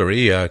have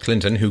Hillary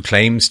Clinton, who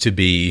claims to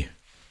be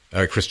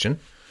a Christian,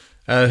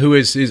 who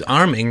is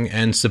arming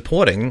and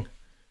supporting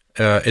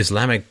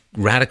Islamic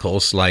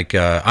radicals like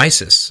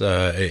ISIS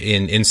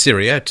in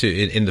Syria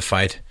in the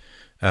fight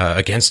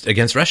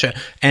against Russia,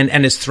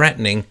 and is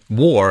threatening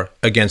war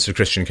against a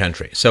Christian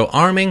country. So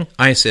arming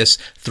ISIS,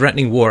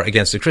 threatening war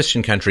against a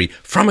Christian country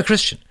from a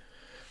Christian.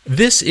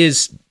 This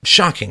is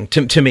shocking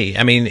to me.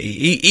 I mean,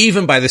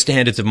 even by the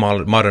standards of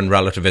modern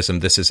relativism,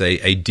 this is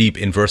a deep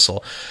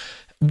inversal.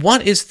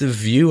 What is the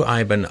view,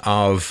 Iben,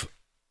 of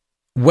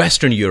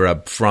Western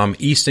Europe from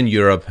Eastern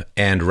Europe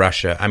and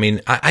Russia? I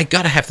mean, I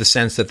got to have the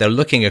sense that they're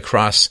looking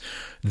across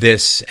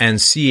this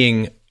and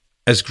seeing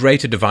as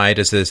great a divide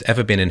as there's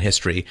ever been in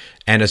history,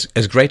 and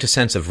as great a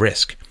sense of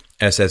risk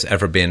as there's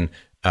ever been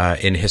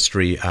in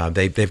history.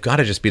 They've got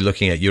to just be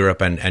looking at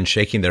Europe and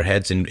shaking their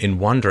heads in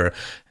wonder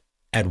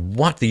at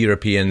what the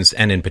Europeans,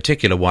 and in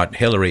particular what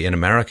Hillary in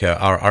America,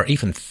 are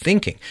even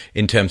thinking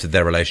in terms of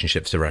their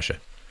relationships to Russia.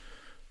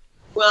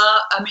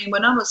 Well, I mean,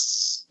 when I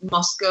was in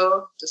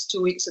Moscow just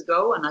 2 weeks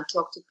ago and I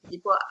talked to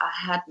people, I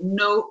had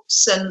no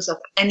sense of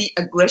any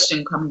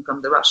aggression coming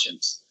from the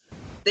Russians.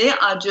 They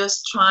are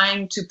just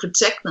trying to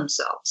protect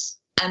themselves,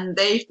 and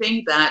they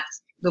think that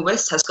the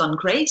West has gone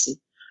crazy.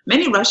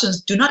 Many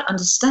Russians do not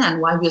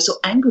understand why we are so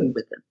angry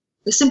with them.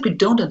 They simply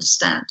don't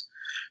understand.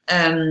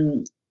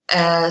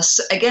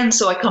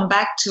 So I come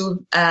back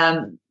to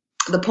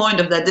the point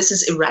of that this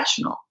is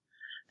irrational.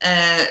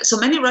 So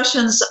many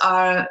Russians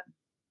are,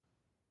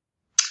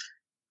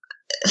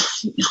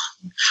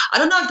 I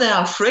don't know if they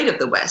are afraid of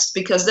the West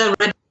because they're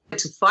ready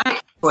to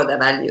fight for their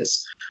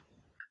values,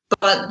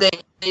 but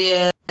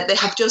they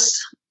have just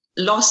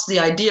lost the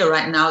idea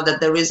right now that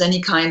there is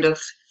any kind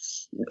of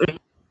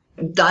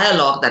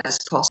dialogue that is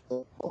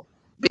possible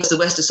because the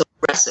West is so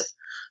aggressive.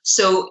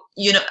 So,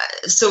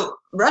 so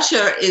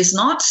Russia is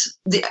not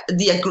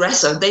the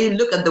aggressor. They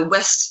look at the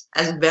West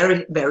as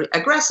very, very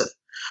aggressive.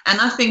 And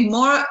I think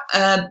more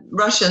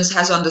Russians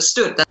has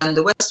understood than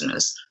the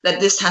Westerners that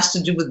this has to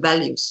do with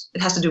values.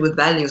 It has to do with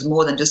values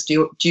more than just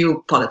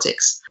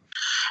geopolitics.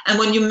 And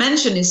when you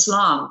mention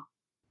Islam,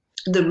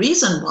 the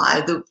reason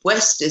why the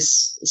West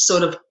is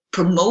sort of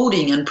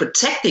promoting and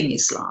protecting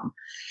Islam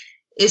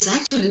is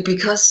actually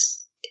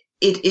because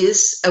it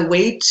is a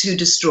way to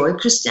destroy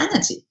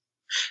Christianity.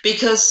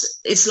 Because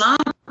Islam,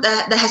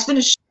 there has been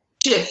a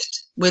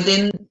shift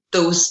within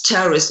those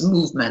terrorist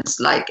movements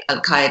like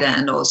Al-Qaeda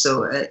and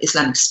also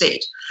Islamic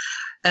State.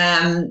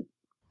 When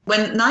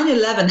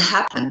 9/11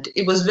 happened,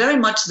 it was very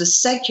much the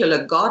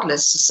secular,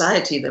 godless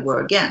society they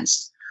were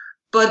against.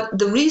 But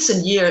the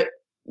recent year,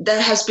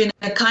 there has been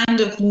a kind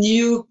of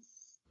new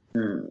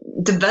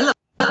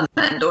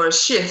development or a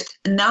shift,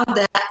 and now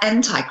they're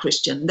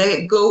anti-Christian.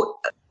 They go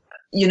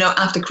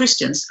after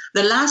Christians.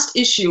 The last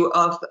issue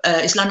of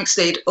Islamic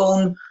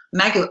State-owned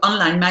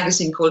online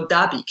magazine called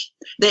Dabik,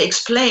 they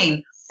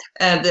explain,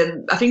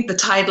 I think the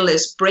title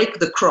is Break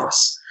the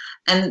Cross.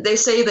 And they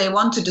say they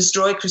want to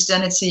destroy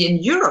Christianity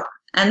in Europe.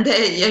 And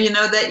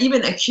they're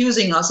even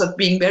accusing us of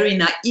being very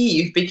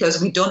naive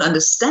because we don't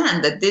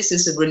understand that this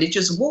is a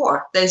religious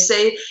war. They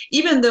say,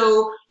 even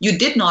though you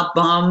did not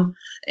bomb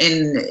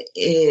in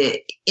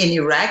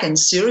Iraq and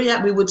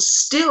Syria, we would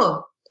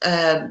still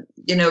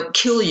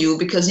kill you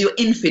because you're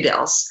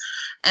infidels,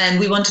 and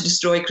we want to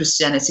destroy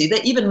Christianity.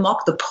 They even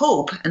mock the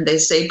Pope, and they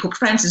say Pope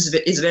Francis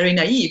is very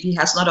naive. He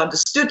has not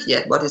understood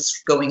yet what is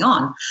going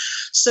on.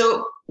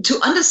 So to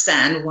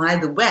understand why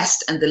the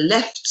West and the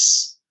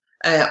lefts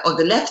or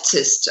the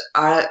leftists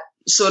are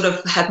sort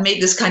of have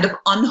made this kind of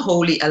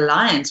unholy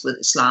alliance with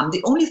Islam,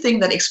 the only thing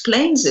that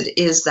explains it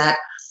is that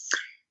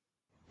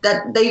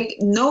they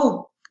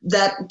know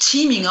that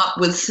teaming up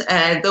with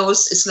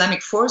those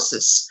Islamic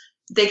forces,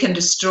 they can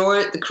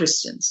destroy the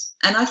Christians.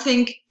 And I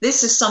think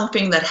this is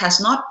something that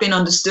has not been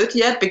understood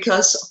yet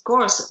because, of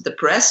course, the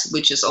press,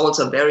 which is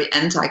also very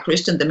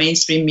anti-Christian, the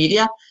mainstream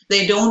media,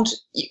 they don't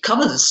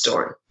cover the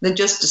story. They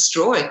just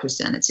destroy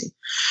Christianity.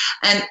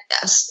 And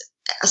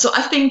so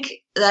I think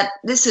that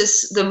this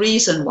is the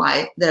reason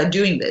why they're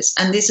doing this.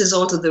 And this is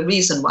also the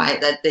reason why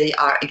that they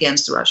are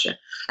against Russia.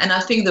 And I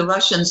think the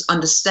Russians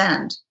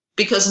understand,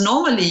 because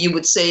normally you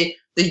would say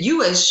the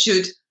US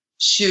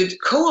should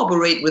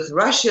cooperate with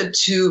Russia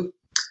to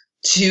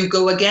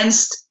go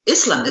against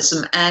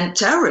Islamism and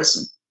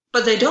terrorism.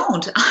 But they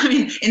don't. I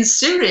mean, in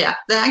Syria,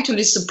 they're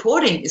actually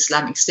supporting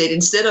Islamic State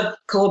instead of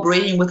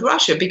cooperating with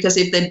Russia, because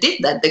if they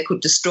did that, they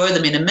could destroy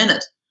them in a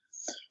minute.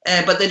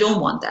 But they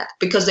don't want that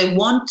because they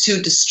want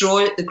to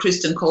destroy the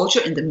Christian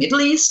culture in the Middle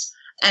East.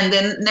 And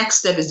then next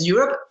step is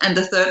Europe. And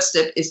the third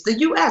step is the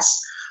US.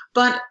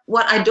 But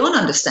what I don't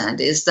understand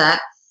is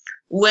that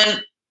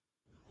when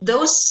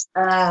those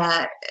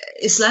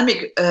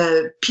Islamic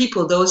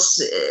people,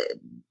 those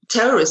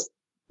terrorist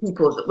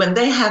people, when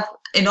they have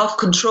enough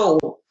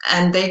control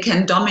and they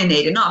can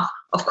dominate enough,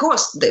 of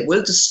course, they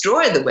will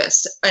destroy the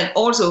West and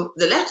also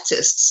the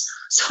leftists.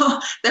 So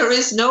there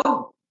is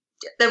no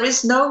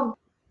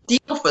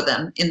deal for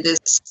them in this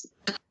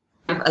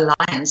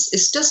alliance.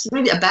 It's just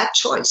really a bad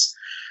choice,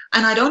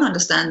 and I don't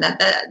understand that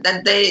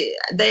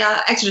they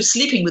are actually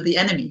sleeping with the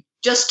enemy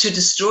just to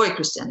destroy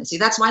Christianity.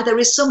 That's why there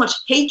is so much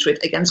hatred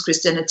against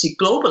Christianity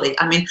globally.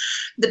 I mean,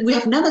 we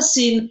have never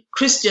seen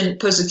Christian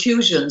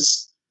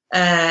persecutions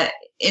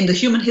in the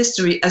human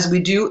history as we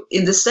do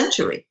in this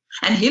century.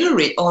 And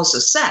Hillary also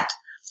said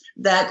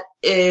that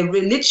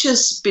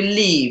religious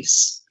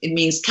beliefs, it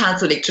means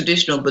Catholic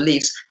traditional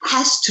beliefs,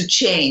 has to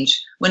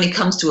change when it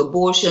comes to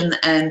abortion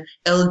and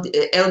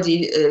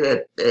LGBTB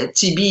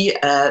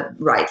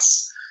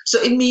rights. So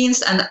it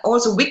means, and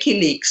also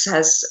WikiLeaks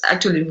has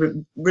actually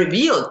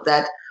revealed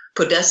that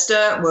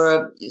Podesta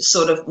were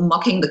sort of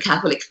mocking the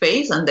Catholic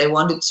faith, and they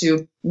wanted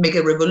to make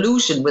a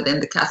revolution within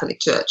the Catholic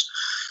Church.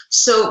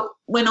 So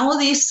when all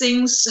these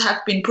things have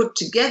been put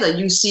together,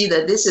 you see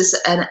that this is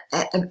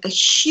a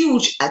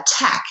huge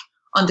attack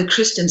on the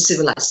Christian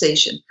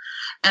civilization.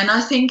 And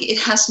I think it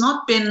has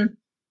not been,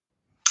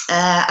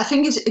 I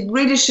think it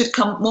really should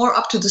come more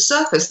up to the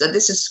surface that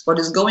this is what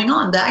is going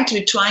on. They're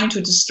actually trying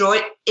to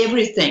destroy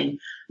everything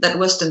that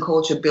Western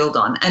culture built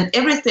on. And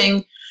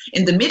everything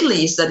in the Middle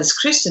East that is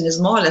Christian is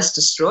more or less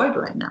destroyed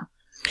right now.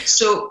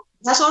 So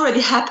that's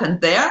already happened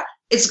there.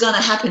 It's going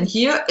to happen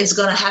here. It's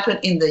going to happen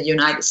in the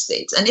United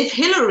States. And if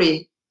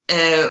Hillary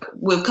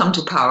will come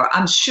to power,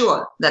 I'm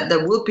sure that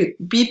there will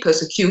be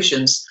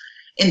persecutions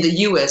in the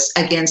US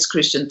against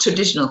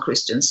traditional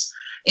Christians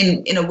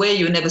in a way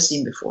you've never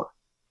seen before.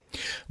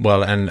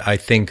 Well, and I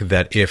think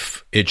that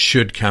if it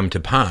should come to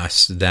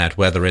pass that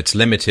whether it's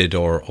limited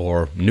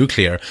or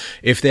nuclear,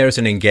 if there's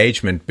an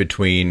engagement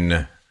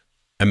between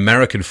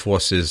American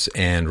forces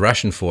and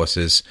Russian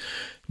forces,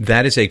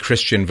 that is a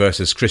Christian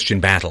versus Christian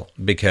battle,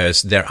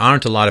 because there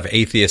aren't a lot of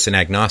atheists and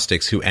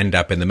agnostics who end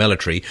up in the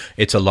military.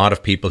 It's a lot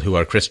of people who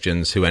are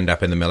Christians who end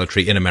up in the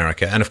military in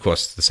America. And of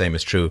course, the same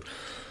is true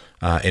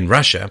in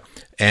Russia.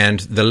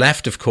 And the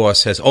left, of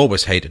course, has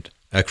always hated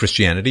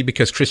Christianity,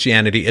 because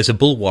Christianity is a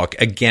bulwark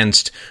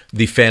against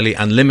the fairly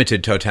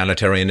unlimited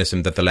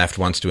totalitarianism that the left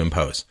wants to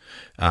impose.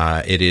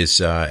 It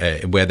is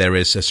where there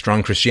is a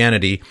strong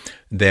Christianity,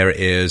 there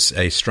is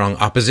a strong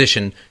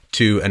opposition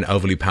to an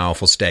overly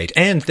powerful state.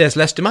 And there's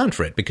less demand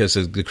for it because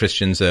the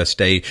Christians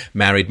stay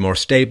married more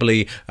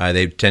stably.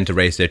 They tend to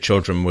raise their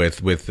children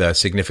with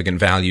significant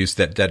values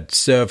that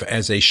serve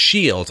as a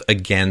shield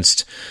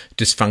against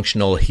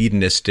dysfunctional,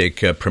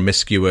 hedonistic,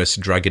 promiscuous,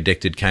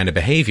 drug-addicted kind of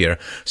behavior.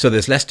 So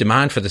there's less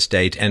demand for the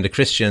state, and the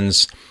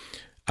Christians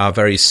are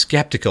very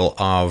skeptical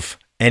of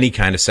any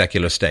kind of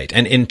secular state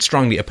and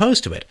strongly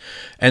opposed to it.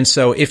 And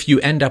so if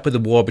you end up with a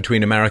war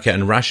between America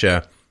and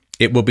Russia,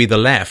 it will be the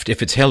left,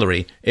 if it's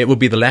Hillary, it will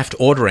be the left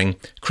ordering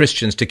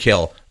Christians to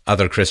kill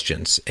other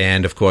Christians.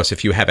 And of course,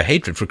 if you have a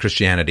hatred for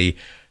Christianity,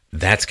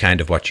 that's kind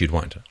of what you'd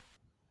want.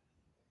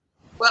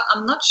 Well,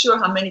 I'm not sure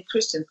how many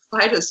Christian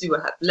fighters you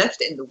will have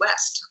left in the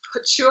West,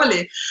 but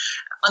surely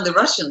on the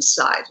Russian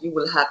side, you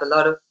will have a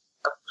lot of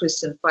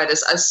Christian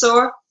fighters. I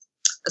saw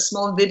a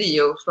small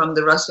video from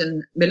the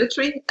Russian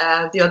military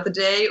the other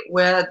day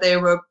where they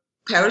were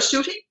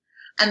parachuting.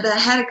 And they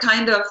had a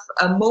kind of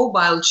a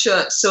mobile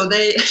church. So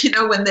they,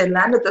 when they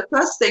landed, the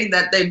first thing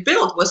that they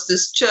built was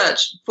this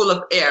church full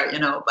of air,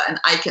 and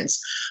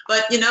icons.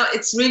 But,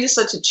 it's really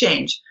such a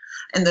change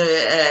in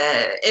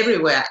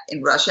everywhere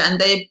in Russia. And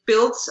they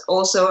built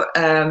also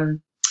a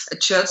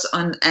church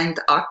on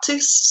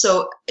Antarctic.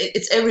 So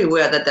it's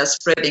everywhere that they're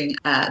spreading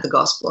the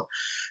gospel.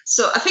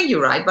 So I think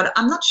you're right. But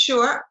I'm not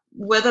sure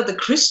whether the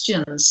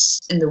Christians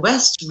in the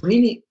West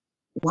really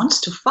wants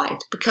to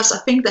fight, because I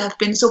think they have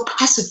been so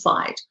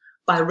pacified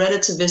by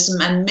relativism,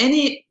 and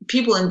many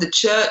people in the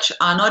church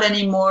are not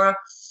anymore,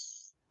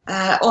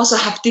 also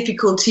have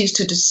difficulties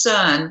to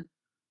discern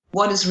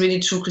what is really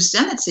true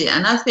Christianity.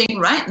 And I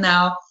think right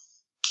now,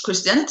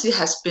 Christianity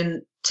has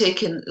been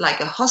taken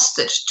like a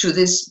hostage to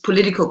this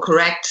political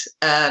correct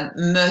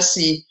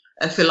mercy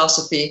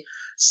philosophy.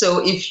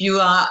 So if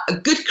you are a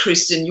good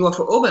Christian, you are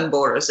for open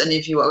borders, and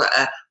if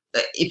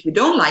you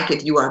don't like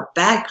it, you are a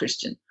bad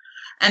Christian.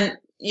 And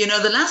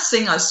the last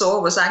thing I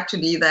saw was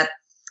actually that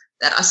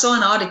I saw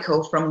an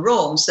article from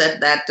Rome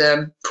said that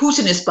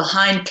Putin is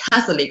behind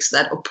Catholics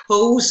that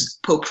oppose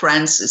Pope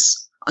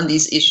Francis on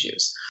these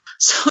issues.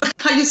 So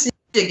now you see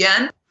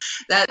again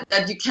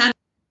that you can't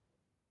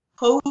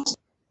oppose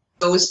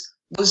those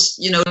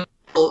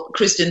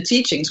Christian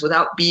teachings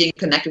without being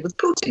connected with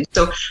Putin.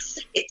 So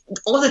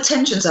all the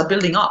tensions are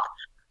building up.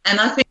 And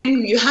I think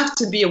you have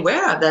to be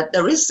aware that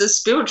there is this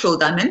spiritual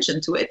dimension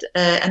to it,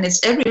 and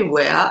it's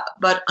everywhere.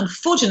 But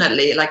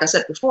unfortunately, like I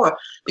said before,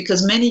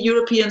 because many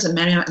Europeans and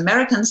many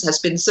Americans has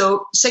been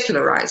so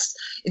secularized,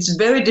 it's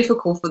very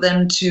difficult for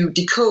them to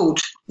decode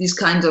these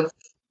kind of,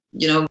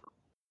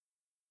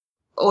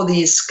 all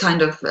these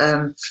kind of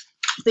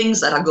things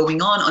that are going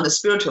on a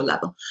spiritual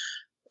level.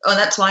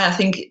 that's why I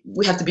think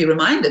we have to be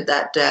reminded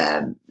that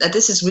that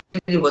this is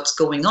really what's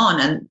going on,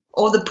 and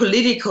all the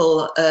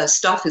political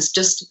stuff is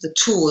just the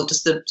tool,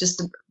 just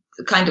the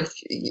kind of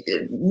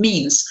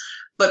means.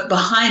 But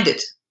behind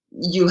it,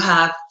 you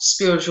have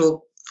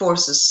spiritual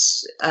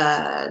forces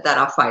that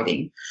are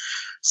fighting.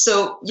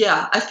 So,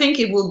 yeah, I think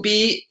it will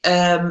be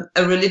a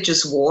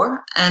religious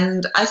war.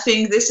 And I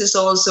think this is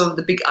also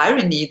the big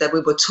irony that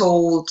we were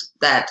told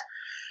that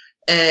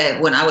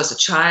when I was a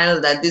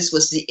child, that this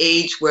was the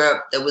age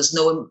where there was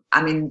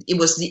it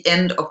was the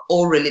end of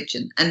all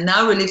religion. And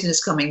now religion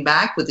is coming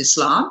back with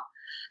Islam.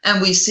 And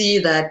we see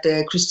that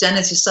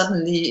Christianity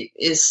suddenly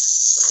is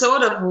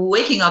sort of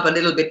waking up a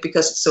little bit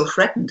because it's so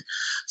threatened.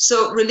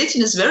 So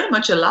religion is very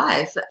much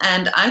alive.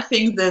 And I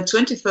think the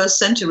 21st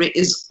century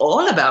is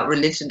all about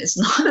religion. It's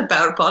not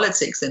about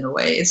politics in a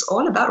way. It's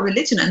all about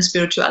religion and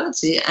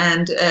spirituality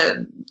and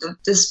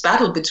this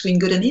battle between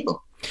good and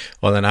evil.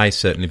 Well, and I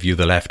certainly view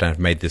the left, and I've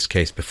made this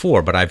case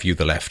before, but I view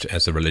the left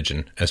as a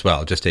religion as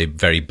well, just a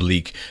very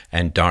bleak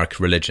and dark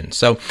religion.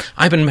 So,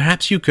 Iben,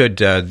 perhaps you could,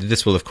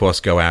 this will of course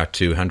go out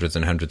to hundreds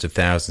and hundreds of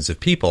thousands of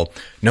people,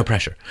 no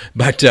pressure,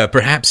 but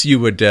perhaps you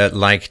would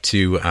like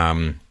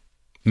to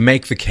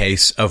make the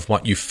case of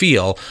what you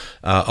feel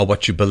or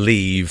what you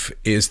believe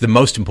is the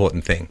most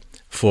important thing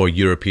for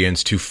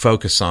Europeans to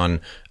focus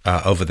on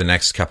over the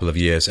next couple of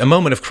years. A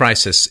moment of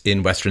crisis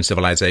in Western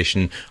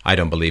civilization, I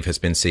don't believe, has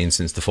been seen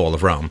since the fall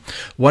of Rome.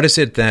 What is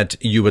it that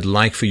you would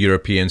like for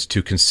Europeans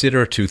to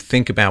consider, to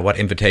think about? What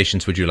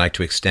invitations would you like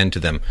to extend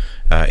to them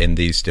in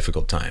these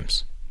difficult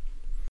times?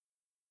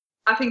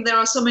 I think there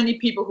are so many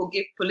people who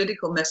give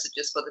political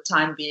messages for the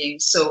time being,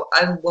 so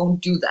I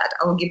won't do that.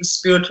 I will give a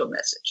spiritual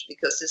message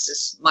because this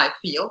is my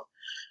field.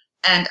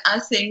 And I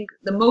think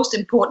the most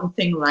important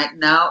thing right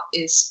now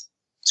is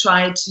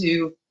try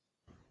to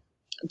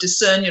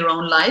discern your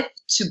own life,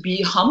 to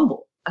be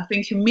humble. I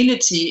think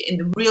humility in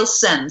the real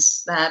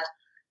sense, that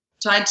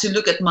try to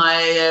look at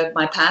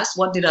my past.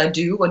 What did I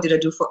do? What did I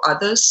do for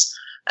others?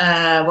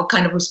 What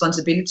kind of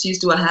responsibilities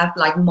do I have,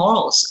 like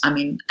morals?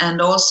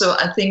 And also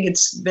I think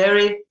it's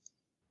very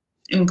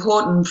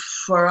important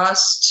for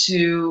us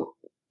to,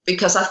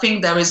 because I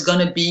think there is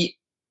going to be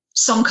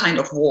some kind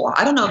of war.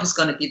 I don't know if it's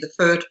going to be the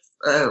Third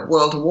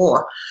World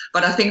War,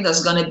 but I think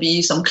there's going to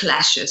be some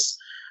clashes.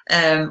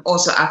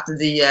 Also after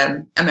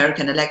the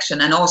American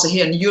election, and also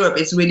here in Europe,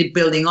 it's really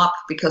building up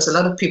because a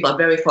lot of people are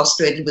very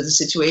frustrated with the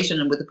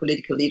situation and with the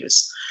political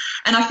leaders.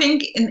 And I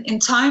think in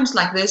times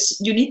like this,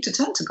 you need to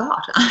turn to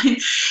God.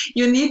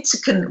 You need to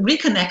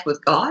reconnect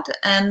with God.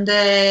 And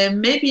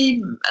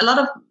maybe a lot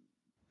of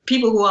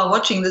people who are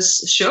watching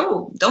this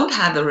show don't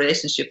have a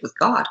relationship with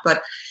God,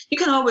 but you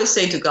can always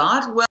say to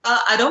God, well,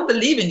 I don't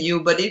believe in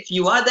you, but if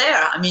you are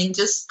there,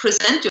 just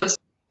present yourself,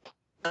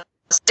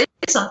 say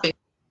something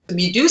to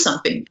me, do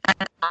something.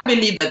 And I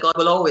believe that God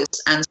will always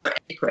answer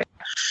any prayer.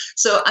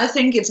 So I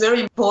think it's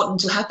very important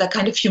to have that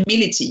kind of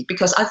humility,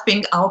 because I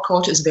think our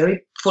culture is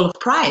very full of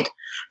pride.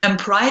 And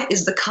pride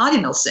is the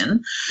cardinal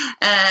sin,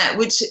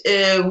 which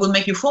will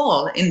make you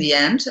fall in the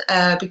end,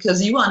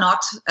 because you are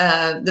not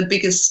the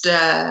biggest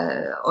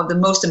or the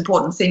most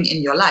important thing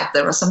in your life.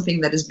 There is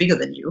something that is bigger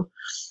than you.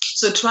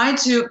 So try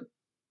to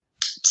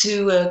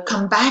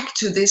come back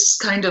to this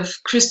kind of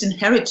Christian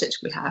heritage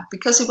we have,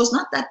 because it was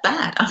not that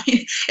bad.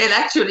 It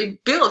actually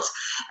built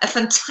a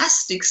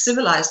fantastic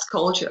civilized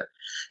culture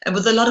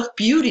with a lot of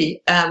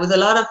beauty, with a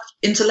lot of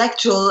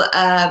intellectual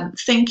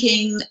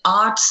thinking,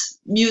 art,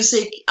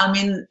 music,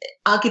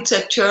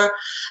 architecture,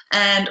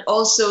 and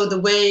also the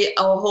way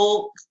our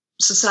whole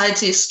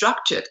society is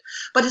structured.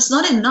 But it's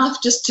not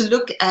enough just to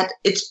look at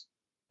it.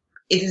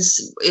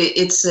 It's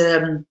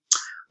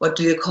what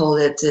do you call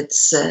it?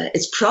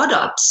 It's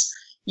products.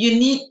 You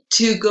need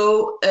to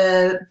go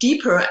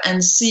deeper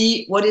and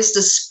see what is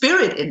the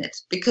spirit in it,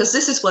 because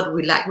this is what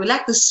we lack. We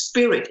lack the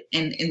spirit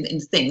in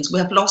things. We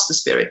have lost the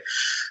spirit.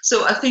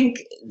 So I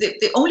think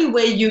the only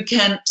way you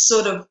can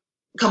sort of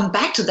come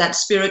back to that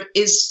spirit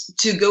is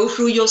to go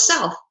through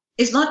yourself.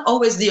 It's not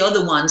always the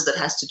other ones that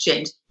has to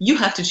change. You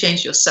have to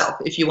change yourself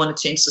if you want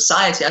to change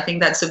society. I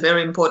think that's a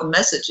very important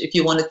message. If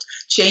you want to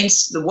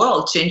change the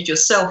world, change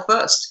yourself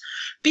first.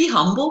 Be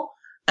humble.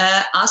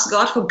 Ask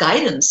God for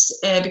guidance,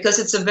 because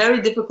it's a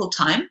very difficult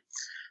time.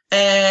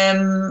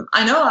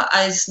 I know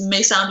I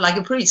may sound like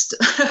a priest.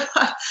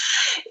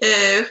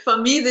 For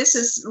me,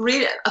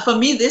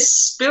 this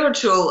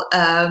spiritual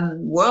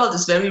world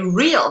is very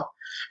real.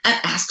 And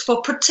ask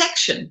for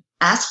protection.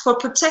 Ask for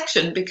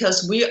protection,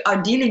 because we are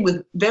dealing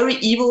with very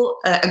evil,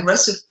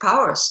 aggressive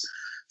powers.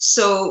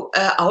 So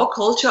our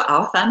culture,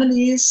 our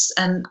families,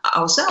 and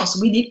ourselves,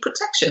 we need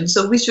protection.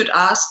 So we should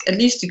ask, at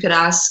least you could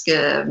ask,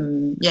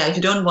 if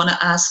you don't want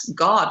to ask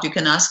God, you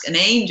can ask an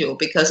angel,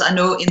 because I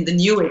know in the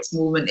New Age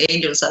movement,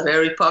 angels are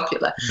very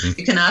popular. Mm-hmm.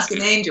 You can ask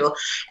an angel.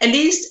 At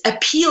least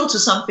appeal to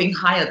something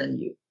higher than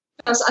you.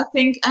 Because I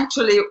think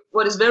actually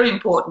what is very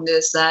important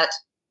is that,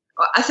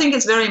 I think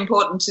it's very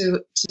important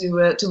to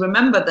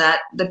remember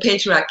that the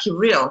Patriarch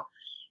Kirill,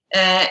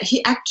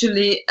 he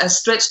actually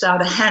stretched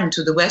out a hand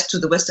to the West, to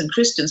the Western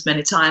Christians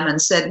many times,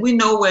 and said, we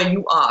know where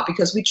you are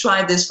because we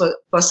tried this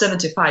for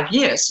 75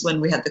 years when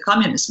we had the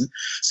communism.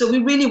 So we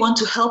really want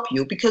to help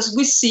you because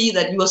we see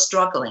that you are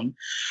struggling.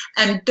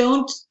 And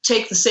don't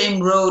take the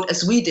same road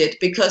as we did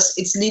because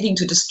it's leading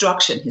to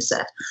destruction, he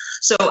said.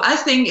 So I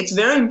think it's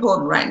very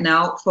important right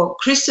now for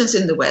Christians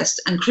in the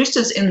West and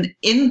Christians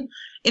in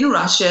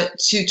Russia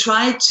to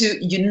try to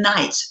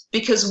unite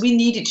because we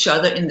need each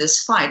other in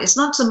this fight. It's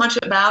not so much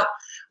about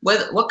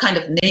what kind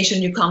of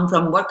nation you come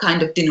from, what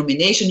kind of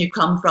denomination you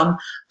come from,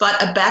 but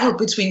a battle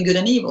between good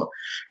and evil.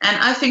 And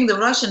I think the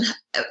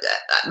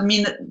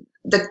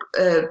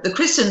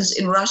Christians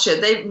in Russia,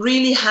 they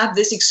really have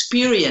this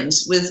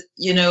experience with,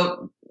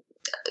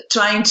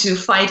 trying to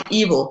fight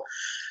evil.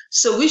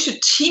 So we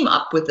should team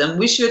up with them.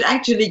 We should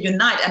actually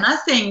unite. And I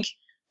think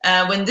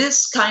when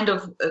this kind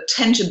of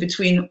tension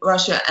between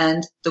Russia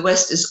and the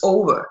West is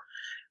over,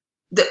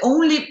 the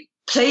only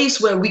place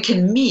where we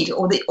can meet,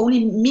 or the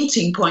only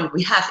meeting point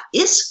we have,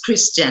 is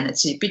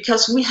Christianity,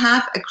 because we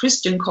have a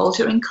Christian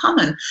culture in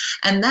common.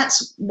 And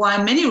that's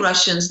why many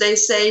Russians, they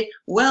say,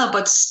 well,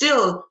 but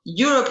still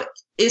Europe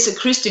is a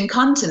Christian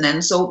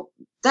continent, so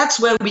that's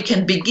where we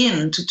can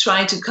begin to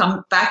try to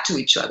come back to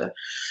each other.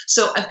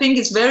 So I think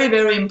it's very,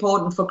 very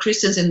important for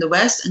Christians in the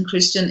West and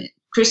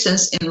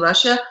Christians in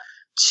Russia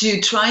to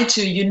try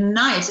to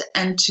unite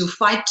and to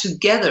fight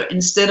together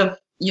instead of,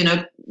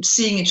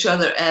 seeing each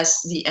other as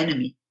the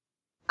enemy.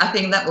 I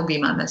think that will be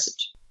my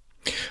message.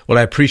 Well,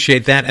 I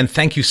appreciate that, and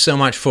thank you so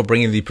much for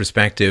bringing the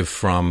perspective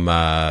from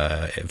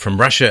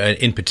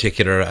Russia in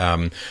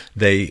particular.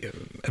 They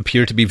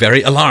appear to be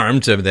very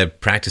alarmed. They're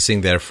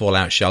practicing their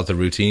fallout shelter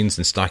routines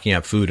and stocking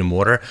up food and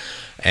water,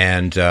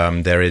 and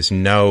there is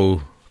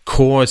no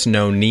cause,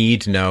 no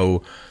need,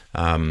 no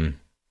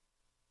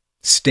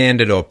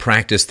standard or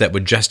practice that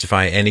would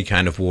justify any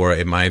kind of war,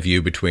 in my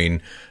view,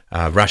 between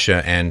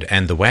Russia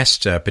and the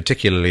West,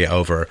 particularly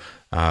over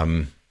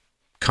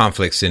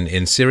conflicts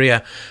in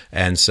Syria.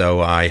 And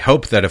so I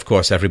hope that, of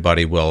course,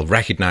 everybody will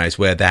recognize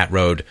where that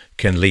road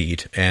can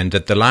lead. And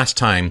that the last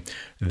time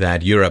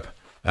that Europe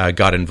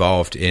got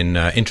involved in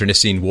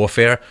internecine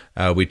warfare.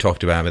 We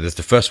talked about it. There's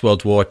the First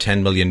World War,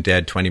 10 million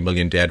dead, 20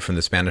 million dead from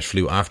the Spanish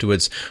flu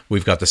afterwards.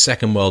 We've got the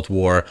Second World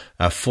War,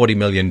 40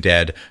 million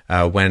dead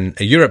when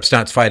Europe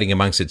starts fighting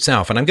amongst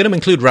itself. And I'm going to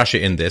include Russia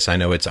in this. I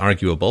know it's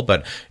arguable,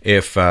 but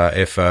if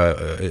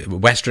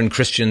Western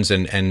Christians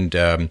and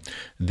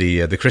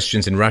the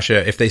Christians in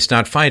Russia, if they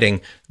start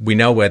fighting, we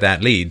know where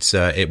that leads.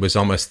 It was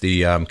almost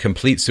the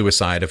complete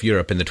suicide of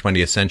Europe in the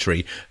 20th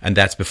century, and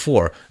that's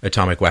before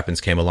atomic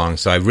weapons came along.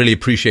 So I really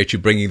appreciate you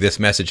bringing this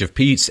message of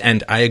peace,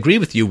 and I agree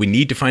with you. We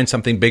need to find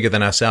something bigger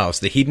than ourselves.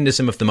 The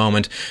hedonism of the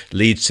moment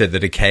leads to the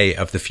decay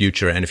of the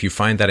future, and if you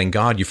find that in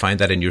God, you find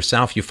that in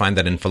yourself, you find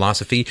that in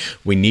philosophy,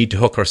 we need to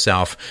hook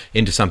ourselves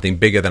into something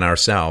bigger than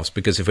ourselves,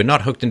 because if we're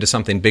not hooked into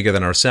something bigger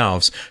than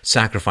ourselves,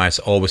 sacrifice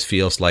always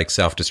feels like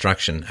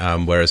self-destruction,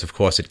 whereas, of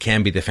course, it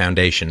can be the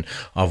foundation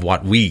of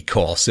what we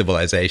call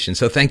civilization.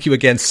 So thank you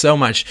again so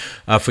much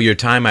for your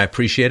time. I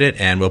appreciate it,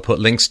 and we'll put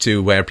links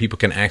to where people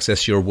can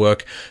access your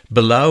work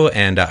below,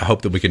 and I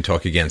hope that we can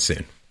talk again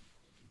soon.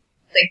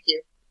 Thank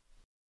you.